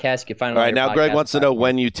Shook podcast. You can find it. All right, now Greg wants to know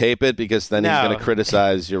when you tape it, because then he's going to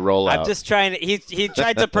criticize your rollout. I'm just trying to. He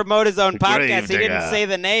tried to promote his own podcast. He didn't say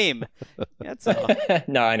the name. That's all.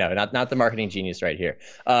 No, I know, not the marketing genius right here.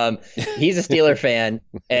 He's a Steeler fan,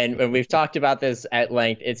 and when we've talked about this at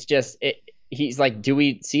length, it's just he's like, do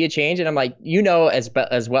we see a change? And I'm like,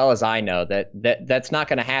 as well as I know that's not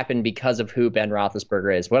going to happen because of who Ben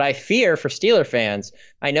Roethlisberger is. What I fear for Steeler fans,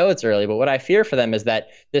 I know it's early, but what I fear for them is that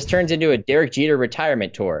this turns into a Derek Jeter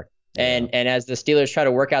retirement tour. And as the Steelers try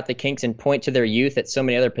to work out the kinks and point to their youth at so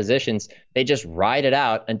many other positions, they just ride it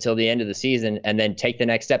out until the end of the season and then take the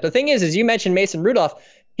next step. The thing is you mentioned Mason Rudolph,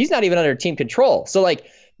 he's not even under team control. So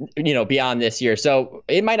beyond this year. So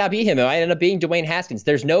it might not be him. It might end up being Dwayne Haskins.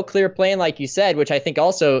 There's no clear plan, like you said, which I think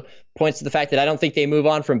also points to the fact that I don't think they move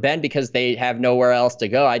on from Ben because they have nowhere else to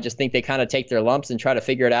go. I just think they kind of take their lumps and try to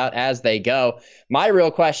figure it out as they go. My real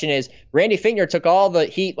question is, Randy Fichtner took all the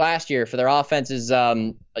heat last year for their offense's,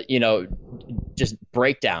 just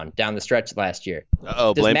breakdown down the stretch last year.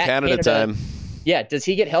 Blame Canada time. Yeah, does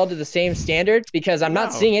he get held to the same standard? Because I'm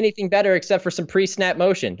not seeing anything better except for some pre-snap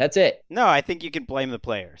motion. That's it. No, I think you can blame the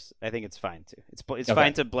players. I think it's fine to. It's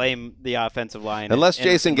fine to blame the offensive line. Unless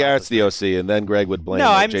Jason Garrett's the OC, and then Greg would blame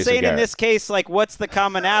I'm Jason saying Garrett. In this case, what's the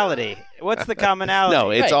commonality? What's the commonality? No,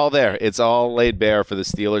 it's all there. It's all laid bare for the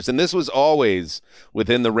Steelers. And this was always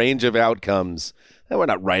within the range of outcomes. And we're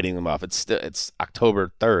not writing them off. It's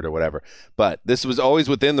October 3rd or whatever. But this was always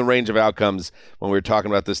within the range of outcomes when we were talking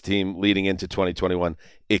about this team leading into 2021.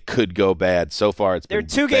 It could go bad. So far, it's been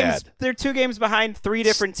bad. They're 2 games behind 3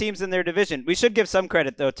 different teams in their division. We should give some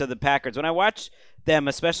credit, though, to the Packers. When I watch them,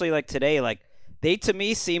 especially today, they to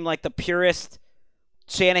me seem like the purest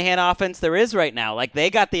Shanahan offense there is right now. They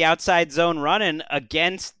got the outside zone running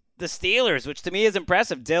against the Steelers, which to me is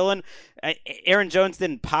impressive. Aaron Jones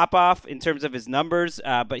didn't pop off in terms of his numbers,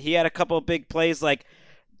 but he had a couple of big plays.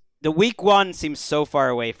 The week 1 seems so far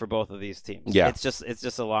away for both of these teams. Yeah. It's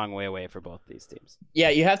just a long way away for both these teams. Yeah,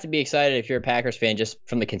 you have to be excited if you're a Packers fan just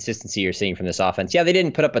from the consistency you're seeing from this offense. Yeah, they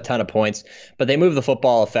didn't put up a ton of points, but they moved the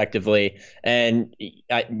football effectively, and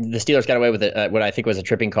the Steelers got away with what I think was a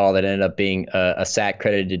tripping call that ended up being a sack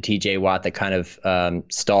credited to T.J. Watt that kind of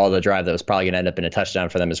stalled the drive that was probably going to end up in a touchdown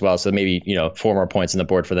for them as well. So maybe 4 more points on the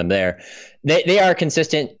board for them there. They are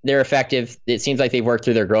consistent. They're effective. It seems like they've worked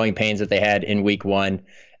through their growing pains that they had in week 1.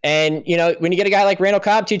 And, when you get a guy like Randall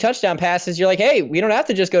Cobb, 2 touchdown passes, you're like, hey, we don't have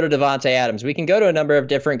to just go to Devontae Adams. We can go to a number of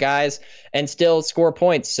different guys and still score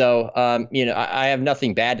points. So, I have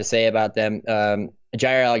nothing bad to say about them.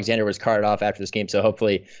 Jair Alexander was carted off after this game,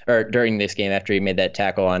 or during this game after he made that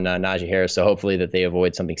tackle on Najee Harris. So hopefully that they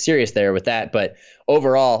avoid something serious there with that. But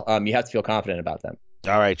overall, you have to feel confident about them.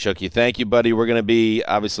 All right, Chucky. Thank you, buddy. We're going to be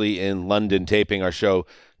obviously in London taping our show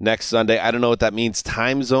next Sunday. I don't know what that means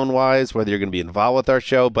time zone-wise, whether you're going to be involved with our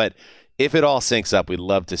show, but if it all syncs up, we'd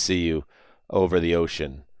love to see you over the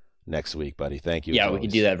ocean next week, buddy. Thank you. Yeah, we can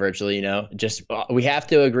do that virtually, Just we have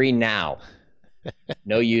to agree now.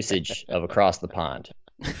 No usage of across the pond.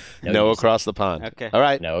 No use. across the pond. Okay. All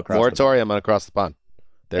right. No across the moratorium on across the pond.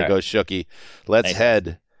 There All goes Shooky. Let's Thanks.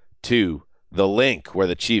 head to the link where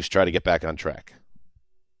the Chiefs try to get back on track.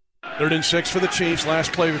 3rd and 6 for the Chiefs.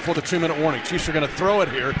 Last play before the 2-minute warning. Chiefs are going to throw it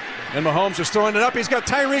here. And Mahomes is throwing it up. He's got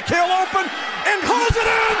Tyreek Hill open and hauls it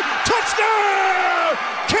in. Touchdown!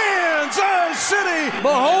 Kansas City!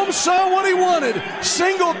 Mahomes saw what he wanted.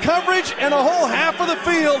 Single coverage and a whole half of the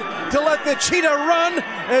field to let the cheetah run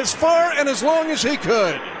as far and as long as he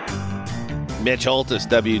could. Mitch Holtis,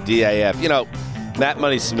 WDAF. You know, Matt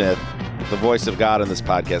Money Smith, the voice of God on this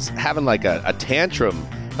podcast, having like a tantrum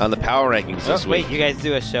on the power rankings this week. Wait, you guys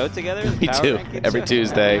do a show together? We do every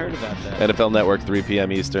Tuesday. I heard about that. NFL Network, 3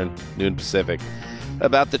 p.m. Eastern, noon Pacific.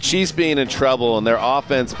 About the Chiefs being in trouble and their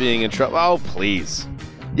offense being in trouble. Oh, please.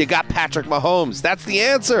 You got Patrick Mahomes. That's the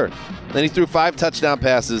answer. Then he threw 5 touchdown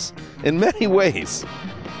passes in many ways.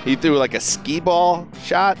 He threw like a skee ball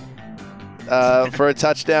shot for a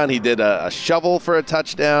touchdown. He did a shovel for a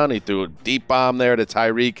touchdown. He threw a deep bomb there to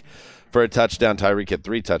Tyreek for a touchdown. Tyreek had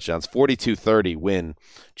 3 touchdowns. 42-30 win.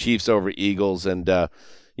 Chiefs over Eagles. And,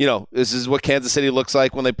 this is what Kansas City looks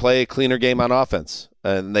like when they play a cleaner game on offense.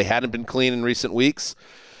 And they hadn't been clean in recent weeks.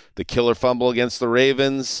 The killer fumble against the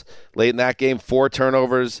Ravens late in that game. 4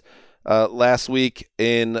 turnovers last week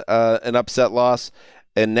in an upset loss.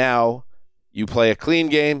 And now you play a clean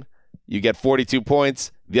game. You get 42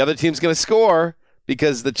 points. The other team's going to score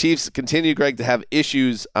because the Chiefs continue, Greg, to have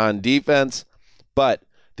issues on defense. But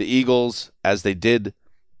the Eagles, as they did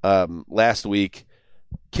last week,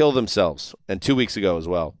 kill themselves, and 2 weeks ago as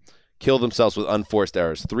well, kill themselves with unforced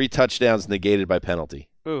errors. 3 touchdowns negated by penalty.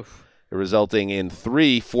 Oof. Resulting in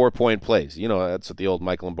 3 4-point plays. You know, that's what the old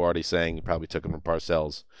Mike Lombardi saying. He probably took it from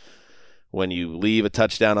Parcells. When you leave a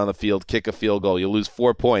touchdown on the field, kick a field goal, you lose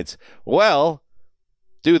 4 points. Well,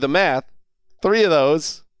 do the math. 3 of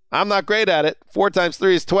those, I'm not great at it. 4 times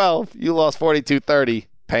 3 is 12. You lost 42-30.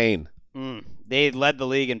 Pain. They led the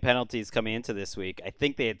league in penalties coming into this week. I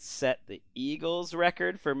think they had set the Eagles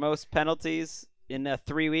record for most penalties in a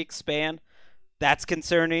 3-week span. That's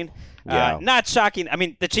concerning. Yeah. Not shocking. I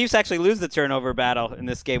mean, the Chiefs actually lose the turnover battle in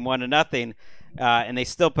this game 1-0, and they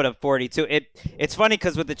still put up 42. It's funny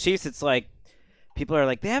because with the Chiefs, it's like people are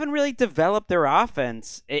like, they haven't really developed their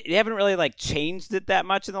offense. They haven't really like changed it that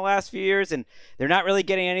much in the last few years, and they're not really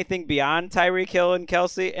getting anything beyond Tyreek Hill and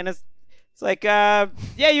Kelsey. And it's like,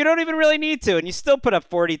 you don't even really need to, and you still put up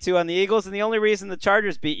 42 on the Eagles, and the only reason the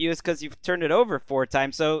Chargers beat you is because you've turned it over 4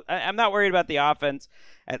 times. So I'm not worried about the offense.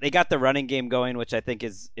 They got the running game going, which I think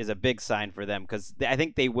is a big sign for them because I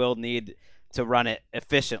think they will need to run it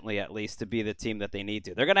efficiently at least to be the team that they need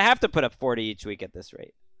to. They're going to have to put up 40 each week at this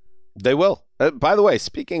rate. They will. By the way,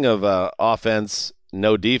 speaking of offense,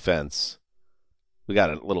 no defense, we got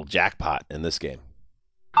a little jackpot in this game.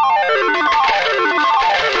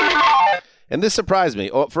 And this surprised me.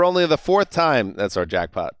 For only the 4th time, that's our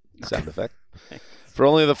jackpot sound effect. For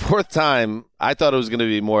only the 4th time, I thought it was going to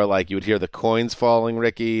be more like you would hear the coins falling,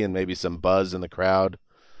 Ricky, and maybe some buzz in the crowd.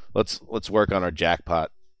 Let's work on our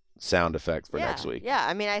jackpot sound effect for next week. Yeah,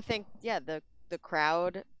 I mean, I think, the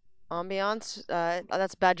crowd ambiance,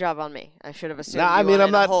 that's a bad job on me. I should have assumed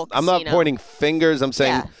I'm not pointing fingers. I'm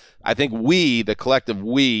saying I think we, the collective could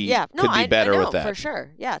be better with that. For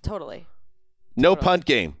sure. Yeah, totally. No punt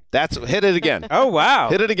game. Hit it again. Oh, wow.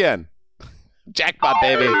 Hit it again. Jackpot,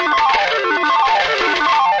 baby.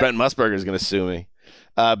 Brent Musburger is going to sue me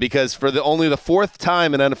because for only the 4th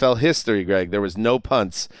time in NFL history, Greg, there was no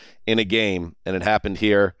punts in a game, and it happened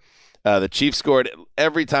here. The Chiefs scored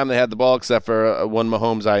every time they had the ball except for one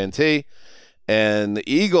Mahomes INT. And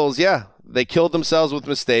the Eagles, they killed themselves with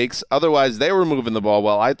mistakes. Otherwise, they were moving the ball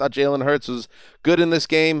well. I thought Jalen Hurts was good in this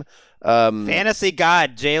game. Fantasy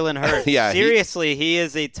god Jalen Hurts. Seriously, he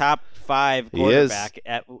is a top 5 quarterback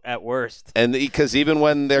at worst. And because even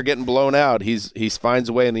when they're getting blown out, he finds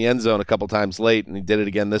a way in the end zone a couple times late, and he did it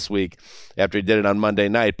again this week after he did it on Monday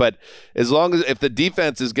night. But if the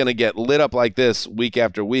defense is going to get lit up like this week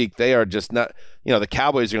after week, they are just not. The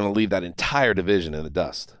Cowboys are going to leave that entire division in the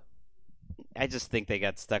dust. I just think they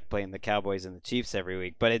got stuck playing the Cowboys and the Chiefs every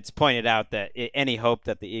week. But it's pointed out that any hope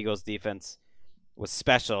that the Eagles defense was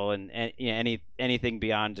special and anything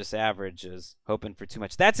beyond just average is hoping for too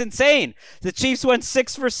much. That's insane. The Chiefs went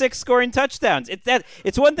 6 for 6 scoring touchdowns.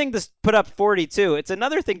 It's one thing to put up 42. It's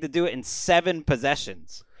another thing to do it in 7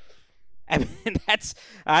 possessions. I mean,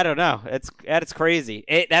 I don't know. That's crazy.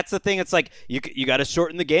 That's the thing. It's like you got to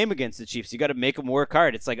shorten the game against the Chiefs. You got to make them work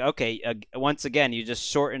hard. It's like, okay, once again, you just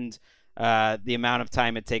shortened the amount of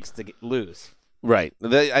time it takes to lose. Right.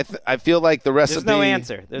 I feel like the recipe. There's no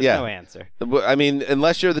answer. There's no answer. I mean,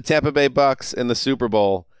 unless you're the Tampa Bay Bucks in the Super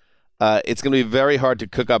Bowl, it's going to be very hard to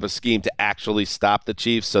cook up a scheme to actually stop the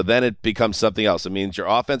Chiefs. So then it becomes something else. It means your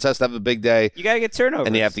offense has to have a big day. You got to get turnovers.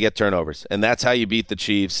 And you have to get turnovers. And that's how you beat the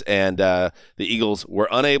Chiefs. And the Eagles were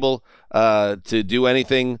unable to do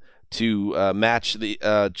anything to match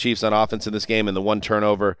the Chiefs on offense in this game. And the one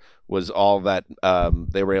turnover was all that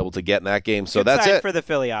they were able to get in that game. So Good that's sign it. for the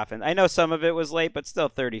Philly offense. I know some of it was late, but still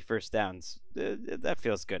 30 first downs. That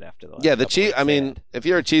feels good after the last Yeah, the couple Chiefs. weeks I mean, had. if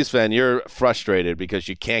you're a Chiefs fan, you're frustrated because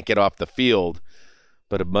you can't get off the field.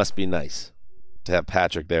 But it must be nice to have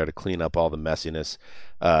Patrick there to clean up all the messiness.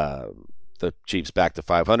 The Chiefs back to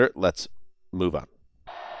 500. Let's move on.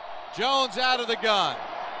 Jones out of the gun.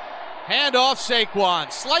 Hand off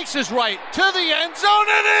Saquon. Slices right to the end zone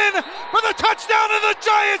and in for the touchdown of the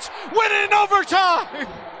Giants. Win in overtime.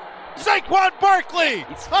 Saquon Barkley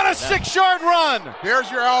on a 6-yard run. Here's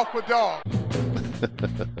your alpha dog.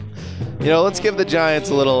 Let's give the Giants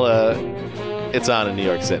a little it's on in New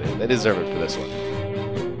York City. They deserve it for this one.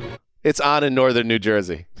 It's on in northern New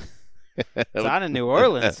Jersey. It's on in New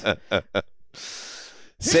Orleans.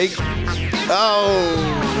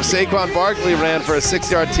 Saquon Barkley ran for a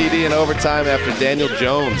 6-yard TD in overtime after Daniel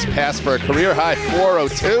Jones passed for a career-high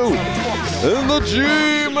 402. And the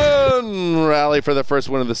G-Men rally for the first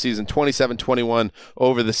win of the season, 27-21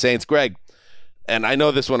 over the Saints. Greg, and I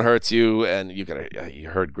know this one hurts you, and you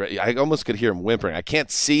heard Greg. I almost could hear him whimpering. I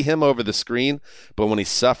can't see him over the screen, but when he's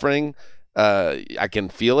suffering, I can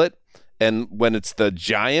feel it. And when it's the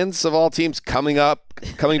Giants of all teams coming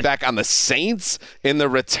back on the Saints in the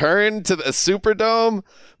return to the Superdome,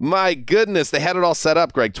 my goodness, they had it all set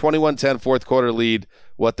up, Greg. 21-10 fourth quarter lead.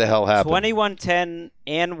 What the hell happened? 21-10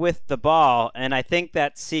 and with the ball, and I think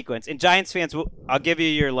that sequence. And Giants fans, I'll give you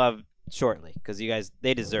your love shortly because you guys,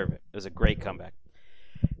 they deserve it. It was a great comeback.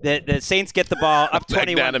 The Saints get the ball up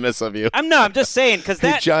 21. Magnanimous of you. I'm just saying because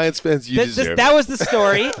that Giants fans, you deserve that it. was the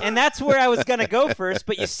story, and that's where I was going to go first.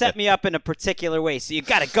 But you set me up in a particular way, so you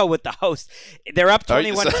got to go with the host. They're up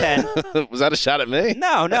 21-10. Was that a shot at me?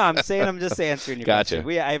 No, I'm saying I'm just answering your Gotcha.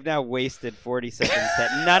 question. I've now wasted 40 seconds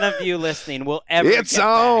that none of you listening will ever. It's get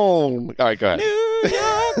on. Back. All right, go ahead. New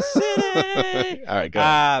York City. All right, go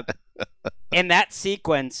ahead. In that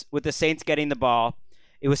sequence with the Saints getting the ball,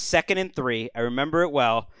 it was 2nd and 3. I remember it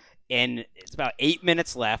well. And it's about 8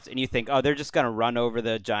 minutes left, and you think, oh, they're just going to run over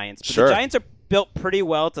the Giants. But Sure. The Giants are built pretty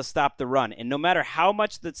well to stop the run. And no matter how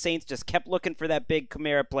much the Saints just kept looking for that big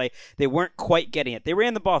Kamara play, they weren't quite getting it. They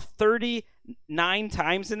ran the ball 39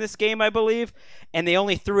 times in this game, I believe, and they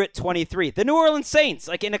only threw it 23. The New Orleans Saints,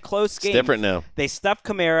 like in a close game. It's different now. They stuffed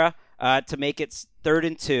Kamara to make it 3rd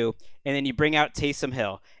and 2, and then you bring out Taysom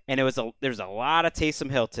Hill. And there's a lot of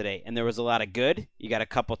Taysom Hill today, and there was a lot of good. You got a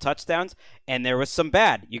couple touchdowns, and there was some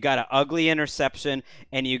bad. You got an ugly interception,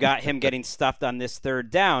 and you got him getting stuffed on this 3rd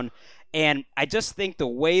down. And I just think the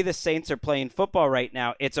way the Saints are playing football right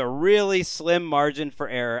now, it's a really slim margin for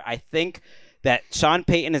error. I think that Sean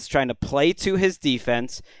Payton is trying to play to his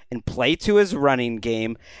defense and play to his running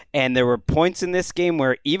game. And there were points in this game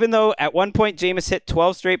where even though at one point Jameis hit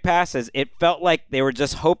 12 straight passes, it felt like they were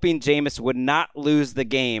just hoping Jameis would not lose the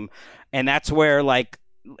game. And that's where, like,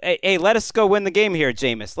 hey, let us go win the game here,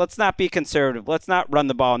 Jameis. Let's not be conservative. Let's not run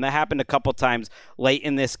the ball. And that happened a couple times late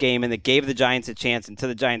in this game, and it gave the Giants a chance. And to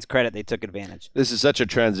the Giants' credit, they took advantage. This is such a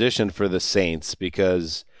transition for the Saints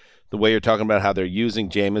because the way you're talking about how they're using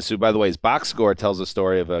Jameis, who, by the way, his box score tells a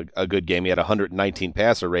story of a good game. He had 119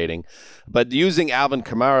 passer rating. But using Alvin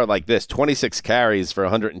Kamara like this, 26 carries for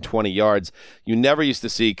 120 yards, you never used to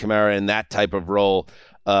see Kamara in that type of role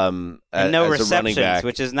and no as a running receptions, back.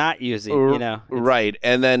 which is not using, Right.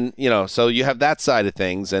 And then, so you have that side of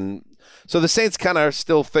things. And so the Saints kind of are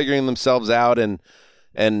still figuring themselves out.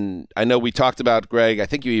 And I know we talked about, Greg, I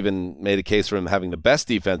think you even made a case for him having the best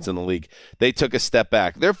defense in the league. They took a step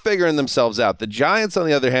back. They're figuring themselves out. The Giants, on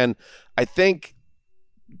the other hand, I think,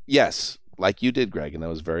 yes, like you did, Greg, and that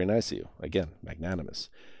was very nice of you. Again, magnanimous.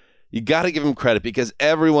 You got to give them credit because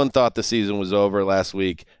everyone thought the season was over last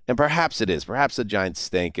week, and perhaps it is. Perhaps the Giants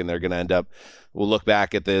stink, and they're going to end up, we'll look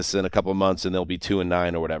back at this in a couple of months, and they'll be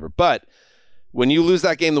 2-9 or whatever. But when you lose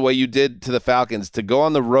that game the way you did to the Falcons, to go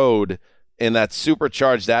on the road in that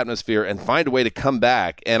supercharged atmosphere and find a way to come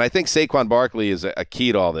back. And I think Saquon Barkley is a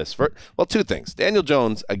key to all this. Well, two things. Daniel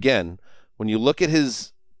Jones, again, when you look at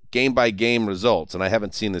his game-by-game results, and I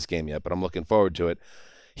haven't seen this game yet, but I'm looking forward to it,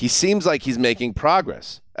 he seems like he's making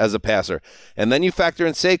progress as a passer. And then you factor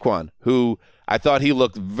in Saquon, who I thought he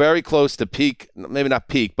looked very close to peak, maybe not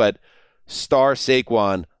peak, but star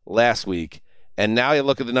Saquon last week. And now you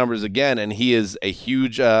look at the numbers again, and he is a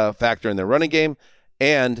huge factor in their running game.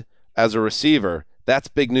 And as a receiver, that's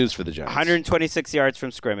big news for the Giants. 126 yards from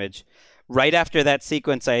scrimmage. right after that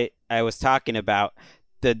sequence I was talking about,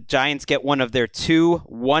 the Giants get one of their 2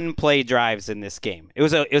 one-play drives in this game. It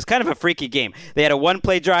was kind of a freaky game. They had a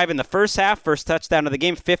one-play drive in the first half, first touchdown of the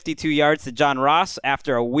game, 52 yards to John Ross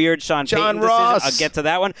after a weird Sean Payton decision. I'll get to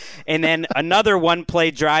that one. And then another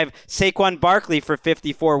one-play drive, Saquon Barkley for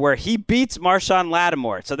 54, where he beats Marshawn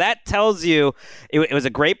Lattimore. So that tells you it was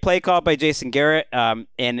a great play call by Jason Garrett,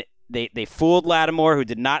 and they fooled Lattimore, who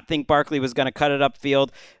did not think Barkley was going to cut it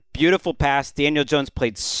upfield. Beautiful pass. Daniel Jones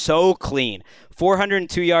played so clean.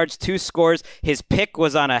 402 yards, 2 scores. His pick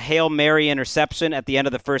was on a Hail Mary interception at the end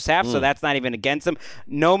of the first half, so that's not even against him.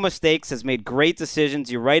 No mistakes, has made great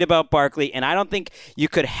decisions. You're right about Barkley, and I don't think you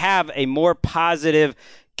could have a more positive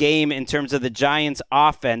game in terms of the Giants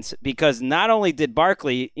offense, because not only did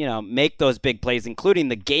Barkley, make those big plays, including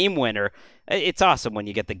the game winner. It's awesome when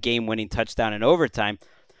you get the game-winning touchdown in overtime.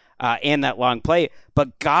 And that long play.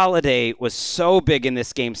 But Golladay was so big in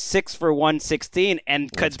this game, 6 for 116.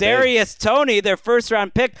 And Kadarius Toney, their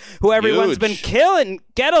first-round pick, who everyone's been killing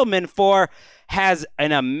Gettleman for, has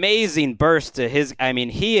an amazing burst to his. I mean,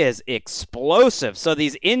 he is explosive. So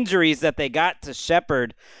these injuries that they got to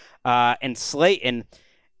Shepard and Slayton,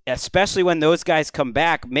 especially when those guys come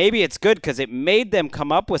back, maybe it's good because it made them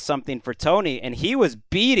come up with something for Toney. And he was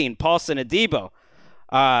beating Paulson Adebo,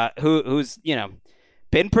 who's,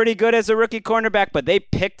 been pretty good as a rookie cornerback, but they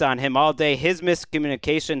picked on him all day. His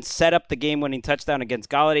miscommunication set up the game-winning touchdown against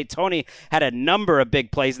Golladay. Toney had a number of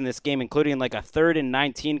big plays in this game, including like a 3rd and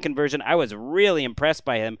 19 conversion. I was really impressed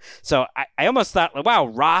by him. So I almost thought, wow,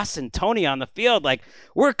 Ross and Toney on the field, like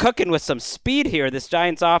we're cooking with some speed here, this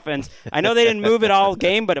Giants offense. I know they didn't move it all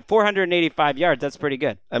game, but at 485 yards, that's pretty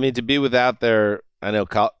good. I mean, to be without their... I know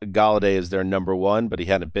Golladay is their number 1, but he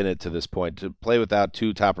hadn't been it to this point. To play without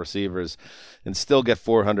 2 top receivers and still get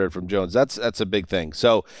 400 from Jones, that's a big thing.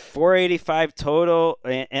 So 485 total.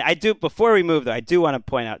 And I do, before we move though, I do want to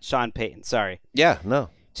point out Sean Payton. Sorry. Yeah, no.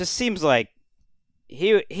 Just seems like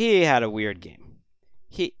he had a weird game.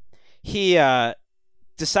 He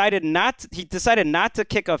decided not to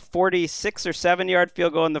kick a 46 or 7 yard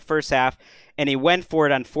field goal in the first half, and he went for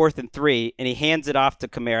it on 4th and 3, and he hands it off to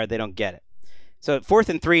Kamara. They don't get it. So 4th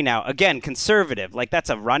and 3 now, again, conservative. Like that's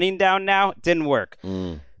a running down now. Didn't work.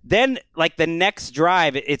 Then like the next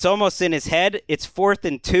drive, it's almost in his head. It's 4th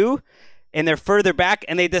and 2, and they're further back,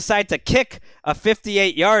 and they decide to kick a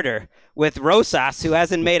 58-yarder with Rosas, who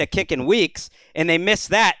hasn't made a kick in weeks, and they miss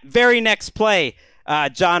that. Very next play,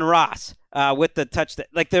 John Ross. With the touchdown.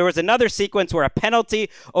 Like there was another sequence where a penalty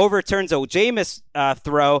overturns a Jameis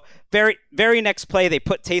throw. Very next play, they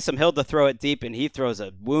put Taysom Hill to throw it deep, and he throws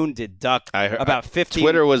a wounded duck about 15.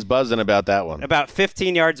 Twitter was buzzing about that one. About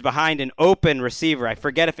 15 yards behind an open receiver. I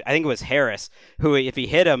think it was Harris, who if he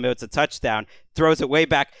hit him, it's a touchdown. Throws it way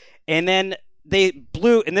back. And then they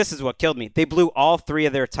blew, and this is what killed me, they blew all 3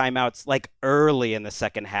 of their timeouts like early in the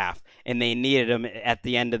second half. And they needed him at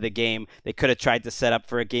the end of the game. They could have tried to set up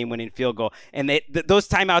for a game-winning field goal. And those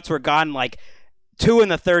timeouts were gone like 2 in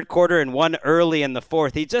the third quarter and 1 early in the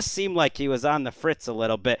fourth. He just seemed like he was on the fritz a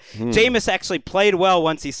little bit. Jameis actually played well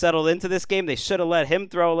once he settled into this game. They should have let him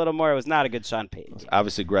throw a little more. It was not a good Sean Payton game.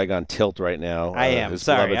 Obviously, Greg on tilt right now. I am.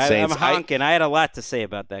 Sorry. I'm honking. I had a lot to say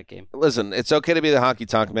about that game. Listen, it's okay to be the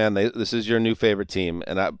honky-tonk man. This is your new favorite team.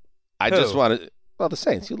 And I just want to... Well, the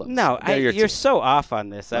Saints, you love. No, you're so off on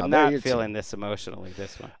this. I'm not feeling this emotionally.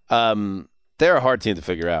 This one. They're a hard team to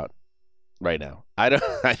figure out right now. I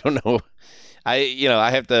don't know.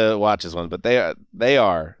 I have to watch this one, but they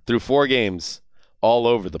are through 4 games all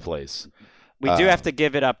over the place. We do have to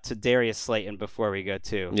give it up to Darius Slayton before we go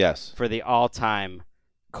too. Yes, for the all-time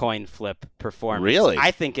coin flip performance. Really?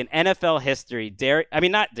 I think in NFL history,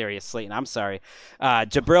 not Darius Slayton, I'm sorry.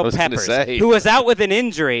 Jabril Peppers, who was out with an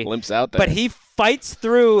injury. Limps out there. But he fights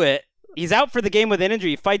through it. He's out for the game with an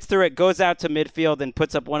injury. He fights through it, goes out to midfield, and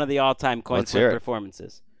puts up one of the all-time coin flip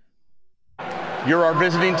performances. You're our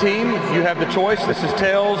visiting team. You have the choice. This is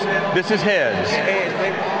tails. This is heads.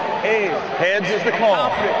 Heads is the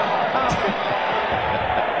call.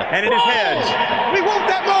 And it is heads. We want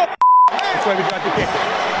that ball. That's why we got the kick.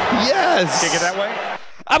 Yes. Kick it that way.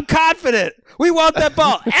 I'm confident. We want that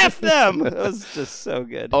ball. F them. It was just so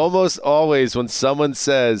good. Almost always when someone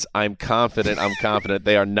says, I'm confident,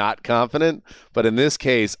 they are not confident. But in this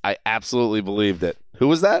case, I absolutely believed it. Who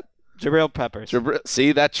was that? Jabril Peppers.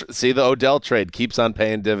 See the Odell trade keeps on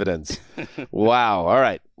paying dividends. Wow. All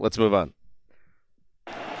right. Let's move on.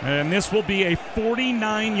 And this will be a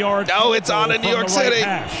 49-yard. No, it's on in New York City.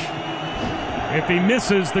 If he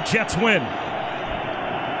misses, the Jets win.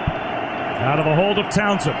 Out of the hold of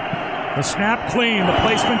Townsend. The snap clean, the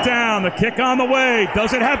placement down, the kick on the way.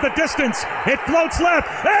 Does it have the distance? It floats left.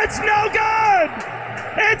 It's no good!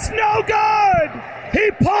 It's no good!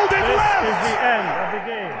 He pulled it left! This is the end of the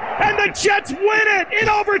game. And the Jets win it in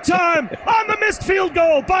overtime on the missed field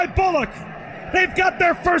goal by Bullock. They've got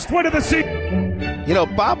their first win of the season. You know,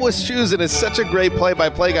 Bob Wischusen is such a great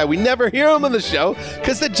play-by-play guy. We never hear him on the show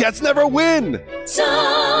because the Jets never win.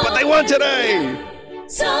 But they won today.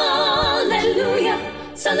 Hallelujah.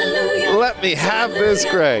 Hallelujah. Let me have this,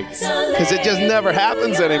 Greg, because it just never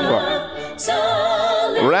happens anymore.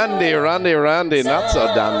 Randy, not so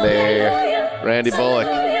dandy. Randy Bullock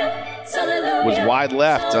was wide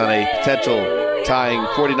left on a potential tying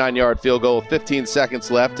 49-yard field goal. 15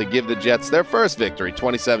 seconds left to give the Jets their first victory,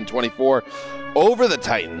 27-24 over the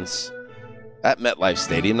Titans at MetLife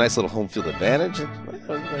Stadium. Nice little home field advantage.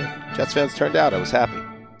 Jets fans turned out. I was happy.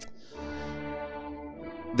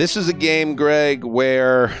 This is a game, Greg,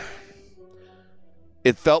 where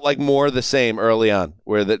it felt like more of the same early on,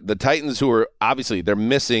 where the Titans, who were obviously, they're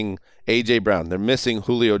missing A.J. Brown. They're missing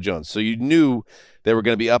Julio Jones. So you knew they were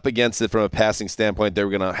going to be up against it from a passing standpoint. They were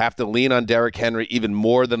going to have to lean on Derrick Henry even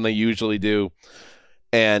more than they usually do.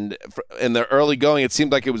 And in the early going, it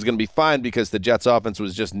seemed like it was going to be fine because the Jets offense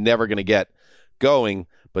was just never going to get going,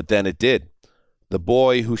 but then it did. The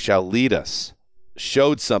boy who shall lead us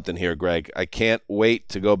showed something here, Greg. I can't wait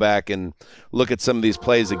to go back and look at some of these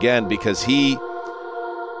plays again because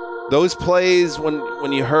those plays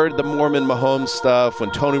when you heard the Mormon Mahomes stuff,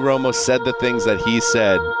 when Tony Romo said the things that he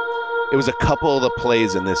said, it was a couple of the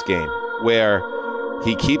plays in this game where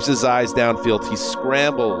he keeps his eyes downfield, he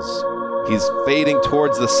scrambles, he's fading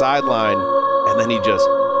towards the sideline, and then and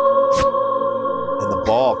the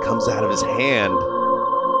ball comes out of his hand.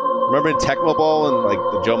 Remember in Tecmo Bowl and like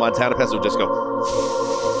the Joe Montana pass would just go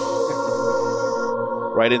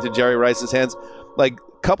right into Jerry Rice's hands? Like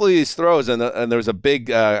a couple of these throws, and there was a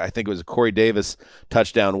big, I think it was a Corey Davis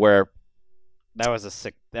touchdown where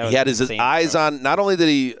he had his eyes on. Not only did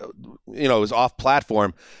he, it was off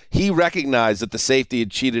platform, he recognized that the safety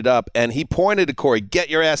had cheated up, and he pointed to Corey, "Get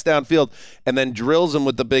your ass downfield," and then drills him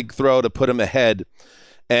with the big throw to put him ahead.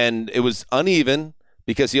 And it was uneven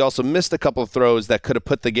because he also missed a couple of throws that could have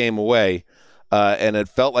put the game away, and it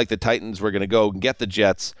felt like the Titans were going to go and get the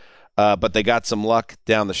Jets, but they got some luck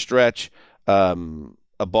down the stretch.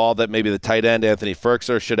 A ball that maybe the tight end, Anthony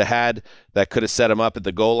Ferkser, should have had that could have set him up at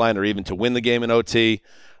the goal line or even to win the game in OT.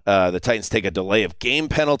 The Titans take a delay of game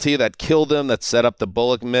penalty that killed him, that set up the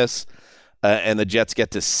Bullock miss, and the Jets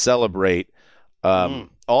get to celebrate.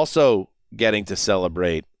 Also getting to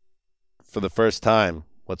celebrate for the first time,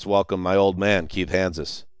 let's welcome my old man, Keith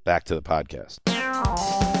Hansis, back to the podcast.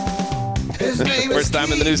 First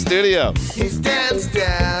time in the new studio. He's Dan's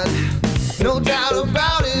dad. No doubt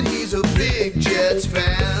about it, he's a big Jets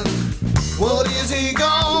fan. What is he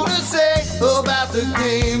gonna say about the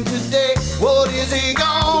game today? What is he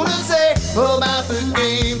gonna say about the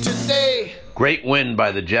game today? Great win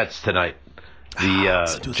by the Jets tonight.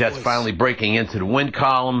 The Jets finally breaking into the win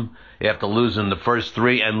column after losing the first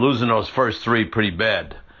three, and losing those first three pretty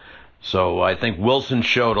bad. So I think Wilson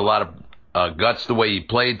showed a lot of guts the way he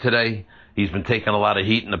played today. He's been taking a lot of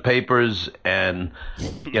heat in the papers, and,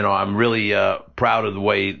 I'm really proud of the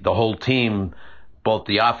way the whole team, both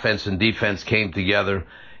the offense and defense, came together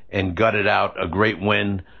and gutted out a great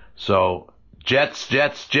win. So, Jets.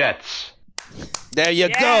 There you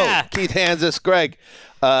go, Keith Hansis. Greg,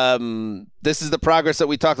 this is the progress that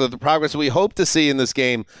we talked about, the progress we hope to see in this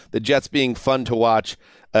game, the Jets being fun to watch,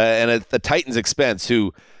 and at the Titans' expense,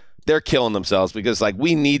 who they're killing themselves because,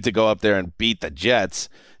 we need to go up there and beat the Jets.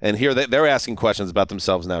 And here they're asking questions about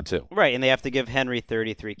themselves now, too. Right, and they have to give Henry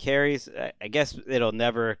 33 carries. I guess it'll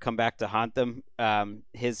never come back to haunt them,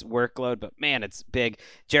 his workload, but, man, it's big.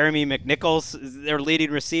 Jeremy McNichols is their leading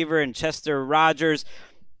receiver, and Chester Rogers.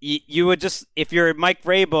 You would just, if you're Mike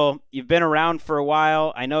Vrabel, you've been around for a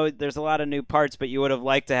while. I know there's a lot of new parts, but you would have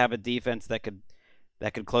liked to have a defense that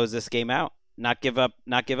could close this game out, not give up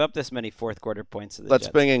this many fourth-quarter points to the Let's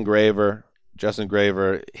Jets. bring in Graver. Justin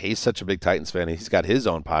Graver, he's such a big Titans fan. He's got his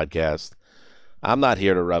own podcast. I'm not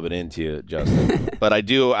here to rub it into you, Justin, but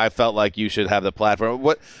I felt like you should have the platform.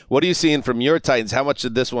 What are you seeing from your Titans? How much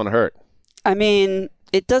did this one hurt? I mean,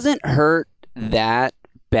 it doesn't hurt that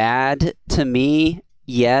bad to me.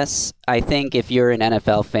 Yes, I think if you're an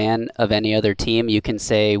NFL fan of any other team, you can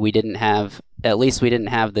say we didn't have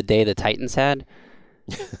the day the Titans had.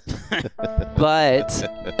 But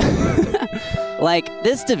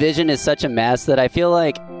this division is such a mess that I feel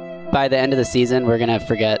like by the end of the season we're going to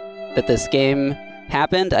forget that this game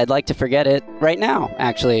happened, I'd like to forget it right now,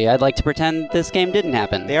 actually. I'd like to pretend this game didn't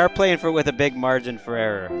happen. They are playing with a big margin for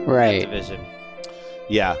error in Right. that division.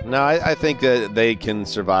 Yeah, no, I think that they can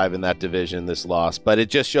survive in that division, this loss. But it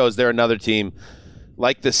just shows they're another team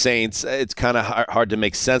like the Saints. It's kind of hard to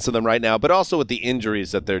make sense of them right now, but also with the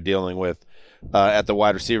injuries that they're dealing with at the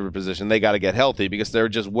wide receiver position, they got to get healthy because they're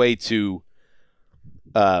just way too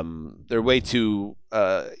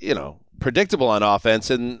predictable on offense,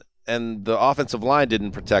 and the offensive line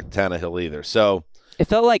didn't protect Tannehill either. So it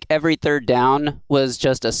felt like every third down was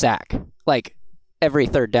just a sack. Like every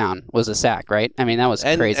third down was a sack, right? I mean, that was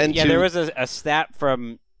crazy. And there was a stat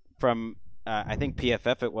from I think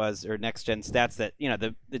PFF it was, or Next Gen Stats, that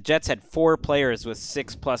the Jets had 4 players with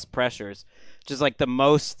 6+ pressures, which is like the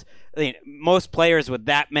most players with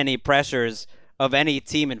that many pressures of any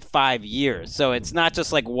team in 5 years. So it's not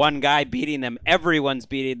just like one guy beating them. Everyone's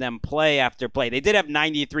beating them play after play. They did have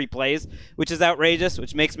 93 plays, which is outrageous,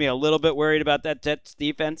 which makes me a little bit worried about that Jets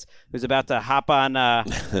defense, who's about to hop on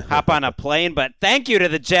a plane. But thank you to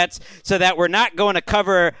the Jets, so that we're not going to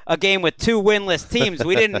cover a game with 2 winless teams.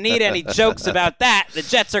 We didn't need any jokes about that. The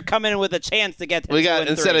Jets are coming in with a chance to get to 2-3.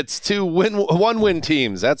 Instead it's 2 one-win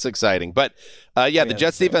teams. That's exciting. But the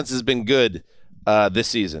Jets defense has been good this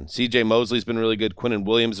season. C.J. Mosley's been really good. Quinnen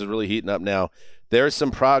Williams is really heating up now. There's some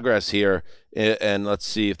progress here, and let's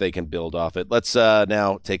see if they can build off it. Let's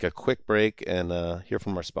now take a quick break and hear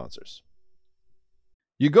from our sponsors.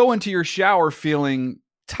 You go into your shower feeling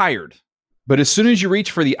tired, but as soon as you reach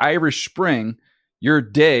for the Irish Spring, your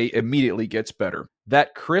day immediately gets better.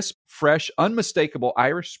 That crisp, fresh, unmistakable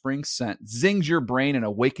Irish Spring scent zings your brain and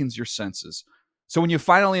awakens your senses. So when you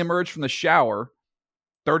finally emerge from the shower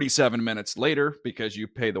 37 minutes later, because you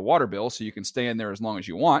pay the water bill so you can stay in there as long as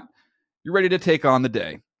you want, you're ready to take on the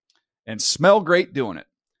day and smell great doing it.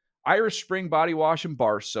 Irish Spring Body Wash and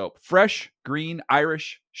Bar Soap. Fresh, green,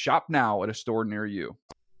 Irish. Shop now at a store near you.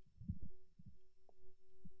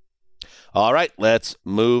 All right, let's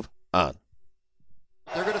move on.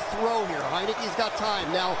 They're going to throw here. Heineke's got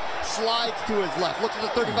time. Now slides to his left. Looks at the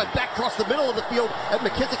 35. Back across the middle of the field. At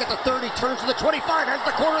McKissick at the 30. Turns to the 25. Has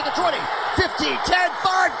the corner of the 20. 15, 10,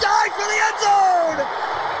 5. Dive for the end zone.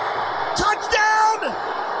 Touchdown.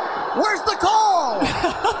 Where's the call?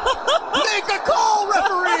 Make a call,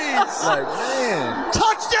 referees.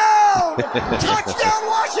 Touchdown. Touchdown,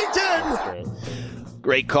 Washington.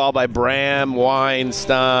 Great call by Bram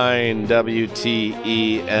Weinstein.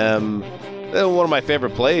 WTEM. One of my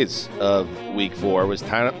favorite plays of Week 4 was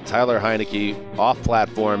Tyler Heinicke off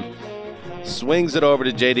platform, swings it over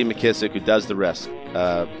to J.D. McKissick, who does the rest,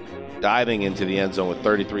 diving into the end zone with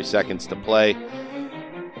 33 seconds to play.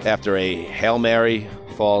 After a Hail Mary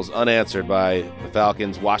falls unanswered by the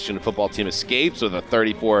Falcons, Washington football team escapes with a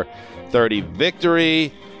 34-30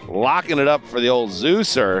 victory, locking it up for the old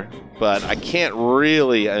Zeuser. But I can't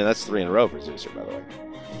really. I mean, that's 3 in a row for Zeuser, by the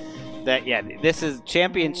way. This is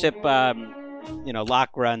championship. Lock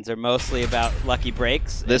runs are mostly about lucky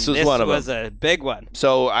breaks. This was one of them. This was a big one.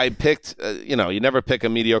 So I picked, you never pick a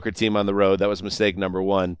mediocre team on the road. That was mistake number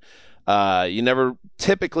 1. You never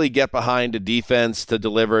typically get behind a defense to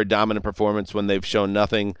deliver a dominant performance when they've shown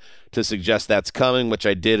nothing to suggest that's coming, which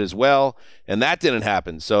I did as well. And that didn't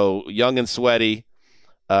happen. So Young and Sweaty,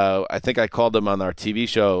 I think I called them on our TV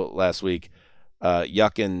show last week,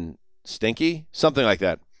 Yuck and Stinky, something like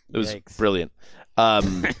that. It was brilliant.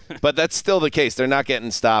 But that's still the case. They're not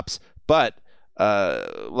getting stops. But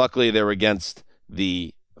luckily they were against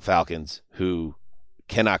the Falcons, who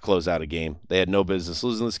cannot close out a game. They had no business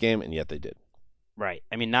losing this game, and yet they did. Right.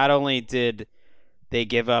 I mean, not only did they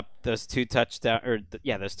give up those 2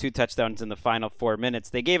 touchdowns in the final 4 minutes,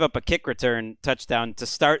 they gave up a kick return touchdown to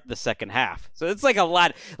start the second half. So it's like a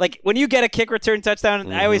lot. Like when you get a kick return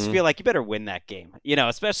touchdown, I always feel like you better win that game,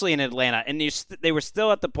 especially in Atlanta. And they were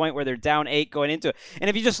still at the point where they're down 8 going into it. And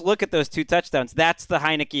if you just look at those 2 touchdowns, that's the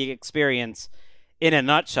Heinicke experience in a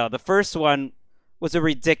nutshell. The first one was a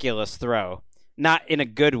ridiculous throw, not in a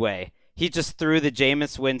good way. He just threw the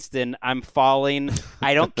Jameis Winston, I'm falling,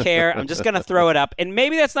 I don't care, I'm just going to throw it up. And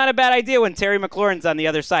maybe that's not a bad idea when Terry McLaurin's on the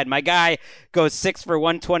other side. My guy goes 6 for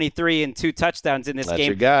 123 and 2 touchdowns in this game.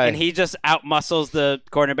 Your guy. And he just outmuscles the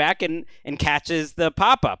cornerback and catches the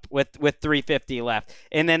pop-up with 3:50 left.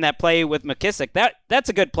 And then that play with McKissick, that's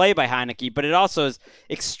a good play by Heinicke, but it also is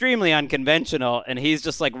extremely unconventional, and he's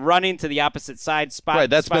just like running to the opposite side. Right,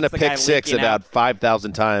 that's been a pick 6 about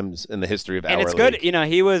 5,000 times in the history of our league. And it's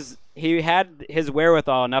good, he had his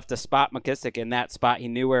wherewithal enough to spot McKissick in that spot. He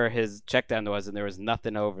knew where his check down was, and there was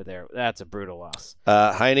nothing over there. That's a brutal loss.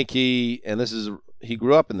 Heinicke, and he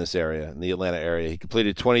grew up in this area, in the Atlanta area. He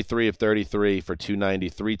completed 23 of 33 for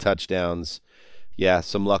 293 touchdowns, yeah,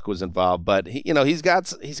 some luck was involved, but he's got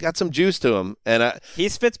some juice to him, and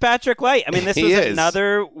he's Fitzpatrick light. I mean, this was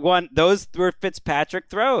another one. Those were Fitzpatrick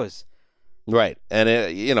throws, right? And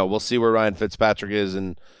we'll see where Ryan Fitzpatrick is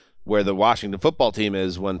and where the Washington football team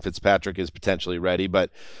is when Fitzpatrick is potentially ready.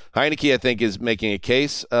 But Heinicke, I think, is making a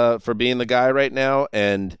case for being the guy right now.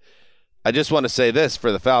 And I just want to say this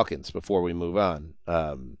for the Falcons before we move on.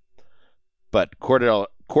 But Cordell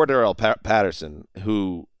Patterson,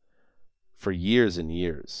 who for years and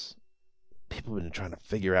years, people have been trying to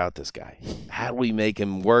figure out this guy. How do we make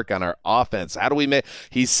him work on our offense?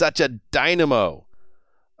 He's such a dynamo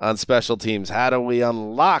on special teams. How do we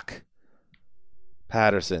unlock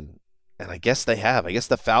Patterson? And I guess they have. I guess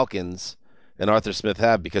the Falcons and Arthur Smith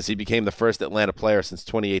have, because he became the first Atlanta player since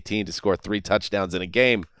 2018 to score 3 touchdowns in a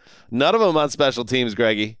game. None of them on special teams,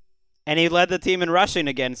 Greggy. And he led the team in rushing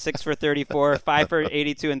again, 6 for 34, 5 for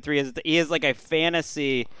 82, and 3. He is like a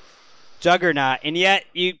fantasy juggernaut. And yet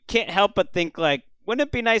you can't help but think, like, wouldn't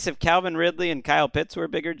it be nice if Calvin Ridley and Kyle Pitts were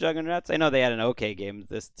bigger juggernauts? I know they had an okay game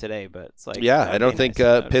today, but it's like... Yeah, I don't think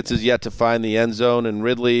Pitts is yet to find the end zone, and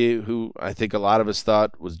Ridley, who I think a lot of us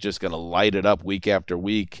thought was just going to light it up week after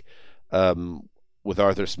week with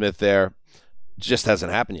Arthur Smith there, just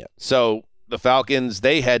hasn't happened yet. So the Falcons,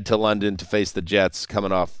 they head to London to face the Jets,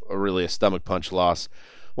 coming off a stomach punch loss.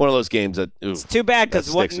 One of those games that... it's too bad,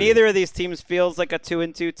 because neither of these teams feels like a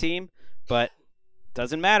 2-2 team, but...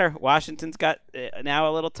 doesn't matter. Washington's got now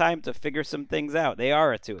a little time to figure some things out. They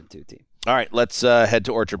are a 2-2 team. All right, let's head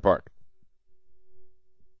to Orchard Park.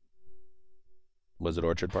 Was it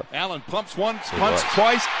Orchard Park? Allen pumps once, punts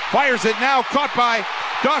twice, fires it now, caught by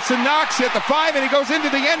Dawson Knox at the 5, and he goes into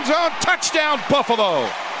the end zone. Touchdown, Buffalo!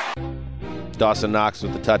 Dawson Knox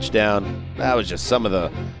with the touchdown. That was just some of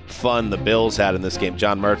the fun the Bills had in this game.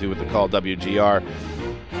 John Murphy with the call, WGR.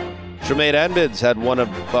 Tremaine Edmonds had one of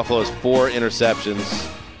Buffalo's 4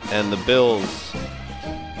 interceptions, and the Bills,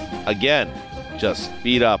 again, just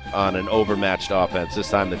beat up on an overmatched offense.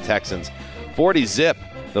 This time the Texans. 40-zip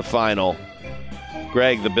the final.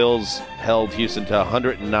 Greg, the Bills held Houston to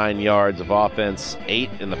 109 yards of offense, 8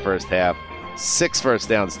 in the first half, 6 first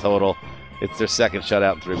downs total. It's their second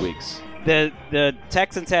shutout in 3 weeks. The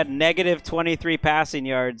Texans had negative 23 passing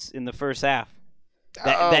yards in the first half.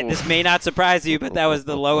 This may not surprise you, but that was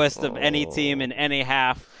the lowest of any team in any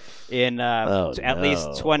half in at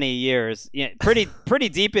least 20 years. Yeah, pretty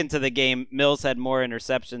deep into the game, Mills had more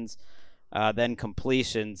interceptions than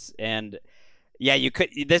completions. And, yeah,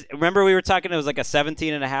 remember we were talking, it was like a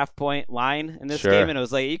 17.5-point line in this game, and it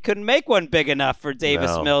was like you couldn't make one big enough for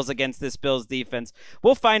Davis Mills against this Bills defense.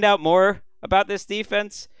 We'll find out more about this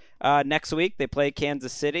defense next week. They play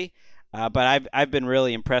Kansas City. But I've been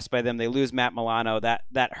really impressed by them. They lose Matt Milano.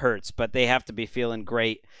 That hurts, but they have to be feeling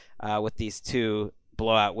great with these 2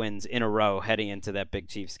 blowout wins in a row heading into that big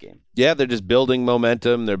Chiefs game. Yeah, they're just building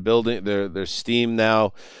momentum. They're building their steam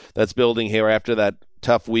now. That's building here after that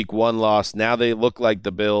tough week 1 loss. Now they look like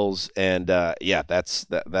the Bills, and that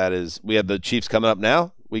is. We have the Chiefs coming up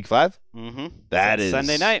now, week 5. Mm-hmm. That is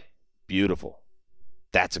Sunday night. Beautiful.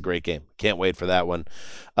 That's a great game. Can't wait for that one.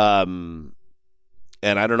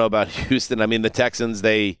 And I don't know about Houston. I mean, the Texans,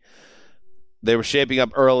 they were shaping up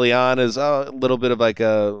early on as a little bit of like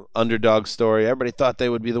a underdog story. Everybody thought they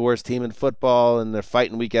would be the worst team in football, and they're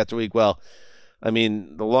fighting week after week. Well, I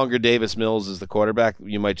mean, the longer Davis Mills is the quarterback,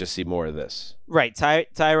 you might just see more of this. Right.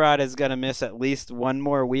 Tyrod is going to miss at least one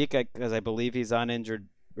more week because I believe he's on injured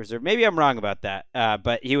reserve. Maybe I'm wrong about that,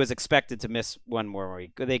 but he was expected to miss one more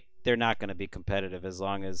week. They're not going to be competitive as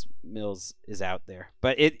long as Mills is out there.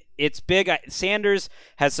 But it's big. Sanders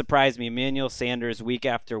has surprised me. Emmanuel Sanders, week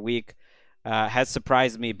after week, has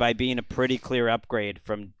surprised me by being a pretty clear upgrade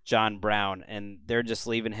from John Brown, and they're just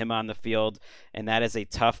leaving him on the field, and that is a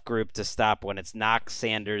tough group to stop when it's Knox,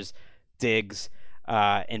 Sanders, Diggs,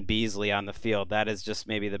 and Beasley on the field. That is just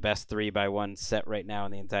maybe the best 3-by-1 set right now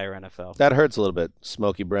in the entire NFL. That hurts a little bit.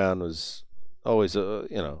 Smokey Brown was always,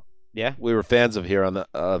 yeah, we were fans of him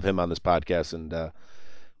on this podcast, and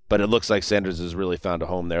but it looks like Sanders has really found a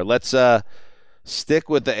home there. Let's stick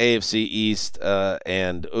with the AFC East,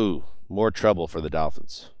 and more trouble for the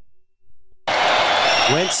Dolphins.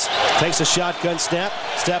 Wentz takes a shotgun snap,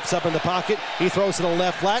 steps up in the pocket, he throws to the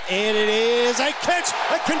left flat, and it is a catch,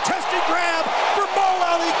 a contested grab for Mo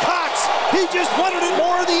Alley Cox. He just wanted it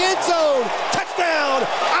more in the end zone. Touchdown,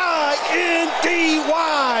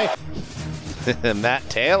 INDY. Matt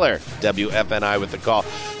Taylor, WFNI with the call.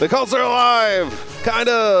 The Colts are alive, kind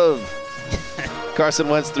of. Carson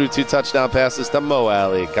Wentz threw 2 touchdown passes to Mo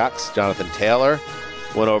Alley Cox. Jonathan Taylor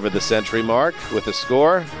went over the century mark with a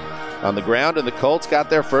score on the ground, and the Colts got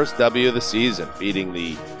their first W of the season, beating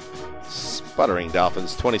the sputtering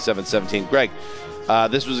Dolphins 27-17. Greg,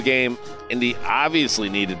 this was a game Indy obviously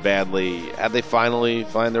needed badly. Had they finally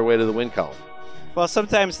find their way to the win column? Well,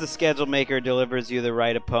 sometimes the schedule maker delivers you the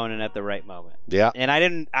right opponent at the right moment. Yeah.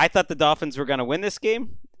 And I thought the Dolphins were going to win this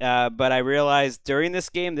game, but I realized during this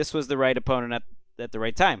game this was the right opponent at the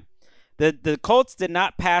right time. The Colts did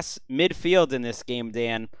not pass midfield in this game,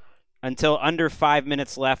 Dan, until under 5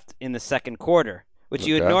 minutes left in the second quarter, which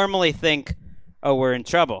you would normally think, oh, we're in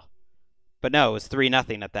trouble. But no, it was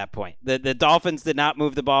 3-0 at that point. The Dolphins did not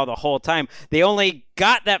move the ball the whole time. They only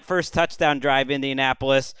got that first touchdown drive,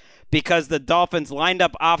 Indianapolis, because the Dolphins lined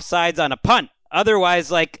up offsides on a punt.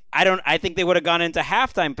 Otherwise, I think they would have gone into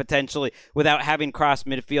halftime potentially without having crossed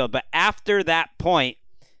midfield. But after that point,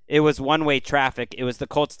 it was one-way traffic. It was the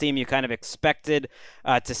Colts team you kind of expected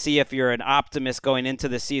to see if you're an optimist going into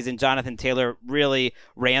the season. Jonathan Taylor really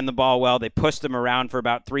ran the ball well. They pushed them around for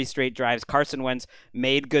about 3 straight drives. Carson Wentz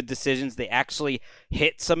made good decisions. They actually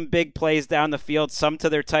hit some big plays down the field, some to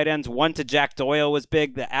their tight ends. One to Jack Doyle was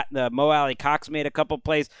big. The Mo Alley Cox made a couple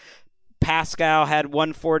plays. Pascal had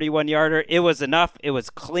 141-yarder. It was enough. It was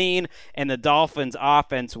clean, and the Dolphins'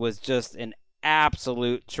 offense was just an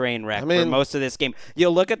absolute train wreck for most of this game.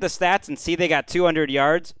 You'll look at the stats and see they got 200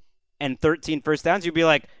 yards and 13 first downs. You'd be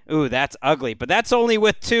like, ooh, that's ugly. But that's only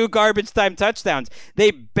with 2 garbage time touchdowns.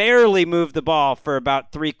 They barely moved the ball for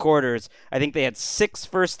about 3 quarters. I think they had 6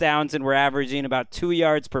 first downs and were averaging about 2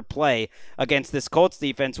 yards per play against this Colts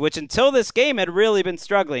defense, which until this game had really been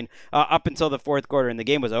struggling up until the fourth quarter, and the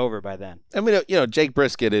game was over by then. I mean, Jake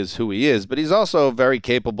Brisket is who he is, but he's also a very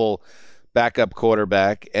capable backup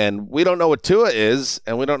quarterback, and we don't know what Tua is,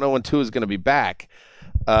 and we don't know when Tua is going to be back.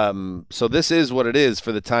 So this is what it is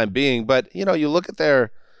for the time being. But, you look at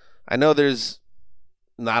I know there's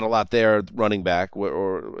not a lot there running back,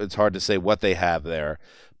 or it's hard to say what they have there.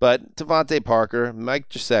 But Devontae Parker, Mike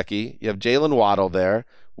Gesicki, you have Jalen Waddle there,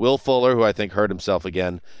 Will Fuller, who I think hurt himself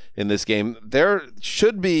again in this game. There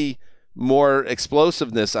should be more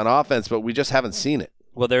explosiveness on offense, but we just haven't seen it.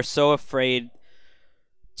 Well, they're so afraid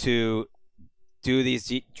to do these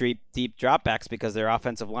deep dropbacks because their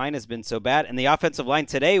offensive line has been so bad. And the offensive line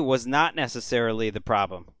today was not necessarily the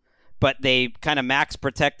problem. But they kind of max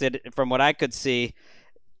protected, from what I could see,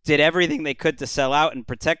 did everything they could to sell out and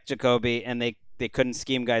protect Jacoby, and they couldn't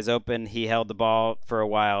scheme guys open. He held the ball for a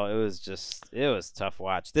while. It was tough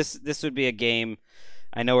watch. This would be a game.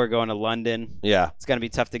 I know we're going to London. Yeah. It's going to be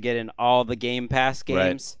tough to get in all the Game Pass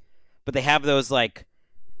games. Right. But they have those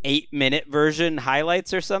 8-minute version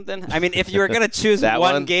highlights or something. I mean, if you were going to choose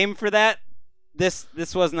one game for that, this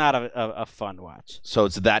was not a fun watch. So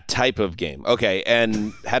it's that type of game. Okay,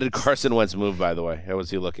 and how did Carson Wentz move, by the way? How was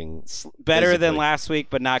he looking? Better than last week,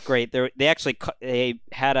 but not great. They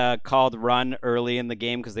had a called run early in the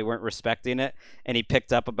game because they weren't respecting it, and he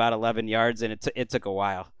picked up about 11 yards, and it took a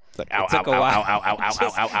while. It took a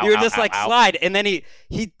while. You were just slide, and then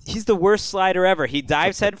he's the worst slider ever. He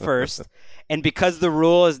dives head first, and because the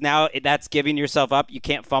rule is now that's giving yourself up, you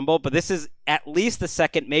can't fumble. But this is at least the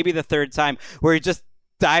second, maybe the third time where he just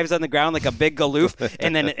dives on the ground like a big galoof,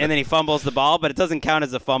 and then he fumbles the ball. But it doesn't count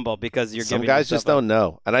as a fumble because you're some giving guys just don't up.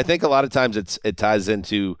 know, and I think a lot of times it ties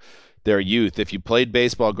into their youth. If you played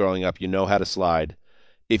baseball growing up, you know how to slide.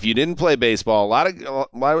 If you didn't play baseball, I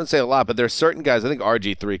wouldn't say a lot, but there's certain guys. I think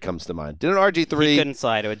RG3 comes to mind. Didn't RG3? He couldn't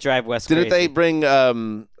slide. It would drive West Didn't crazy. they bring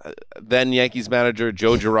then Yankees manager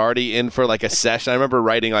Joe Girardi in for a session? I remember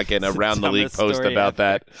writing an around the league post about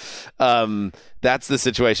that. That's the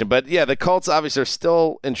situation. But yeah, the Colts obviously are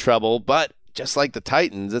still in trouble. But just like the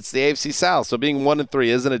Titans, it's the AFC South. So being 1-3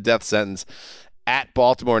 isn't a death sentence. At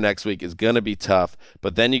Baltimore next week is going to be tough.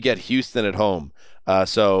 But then you get Houston at home.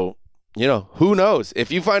 Who knows?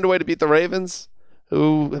 If you find a way to beat the Ravens,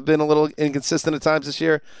 who have been a little inconsistent at times this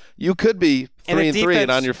year, you could be 3-3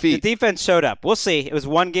 and on your feet. The defense showed up. We'll see. It was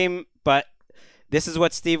one game, but this is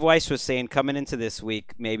what Steve Weiss was saying coming into this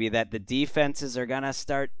week, maybe, that the defenses are going to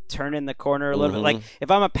start turning the corner a little bit.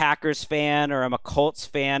 If I'm a Packers fan or I'm a Colts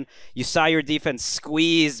fan, you saw your defense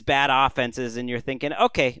squeeze bad offenses, and you're thinking,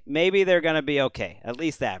 okay, maybe they're going to be okay, at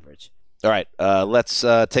least average. All right, let's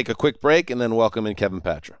take a quick break and then welcome in Kevin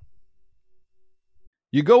Patra.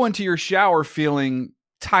 You go into your shower feeling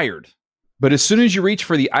tired, but as soon as you reach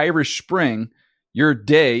for the Irish Spring, your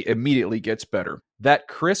day immediately gets better. That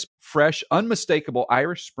crisp, fresh, unmistakable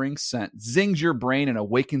Irish Spring scent zings your brain and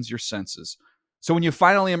awakens your senses. So when you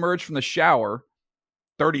finally emerge from the shower,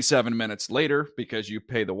 37 minutes later, because you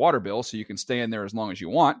pay the water bill so you can stay in there as long as you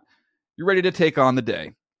want, you're ready to take on the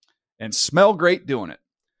day and smell great doing it.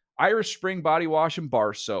 Irish Spring Body Wash and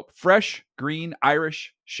Bar Soap. Fresh, green,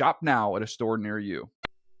 Irish. Shop now at a store near you.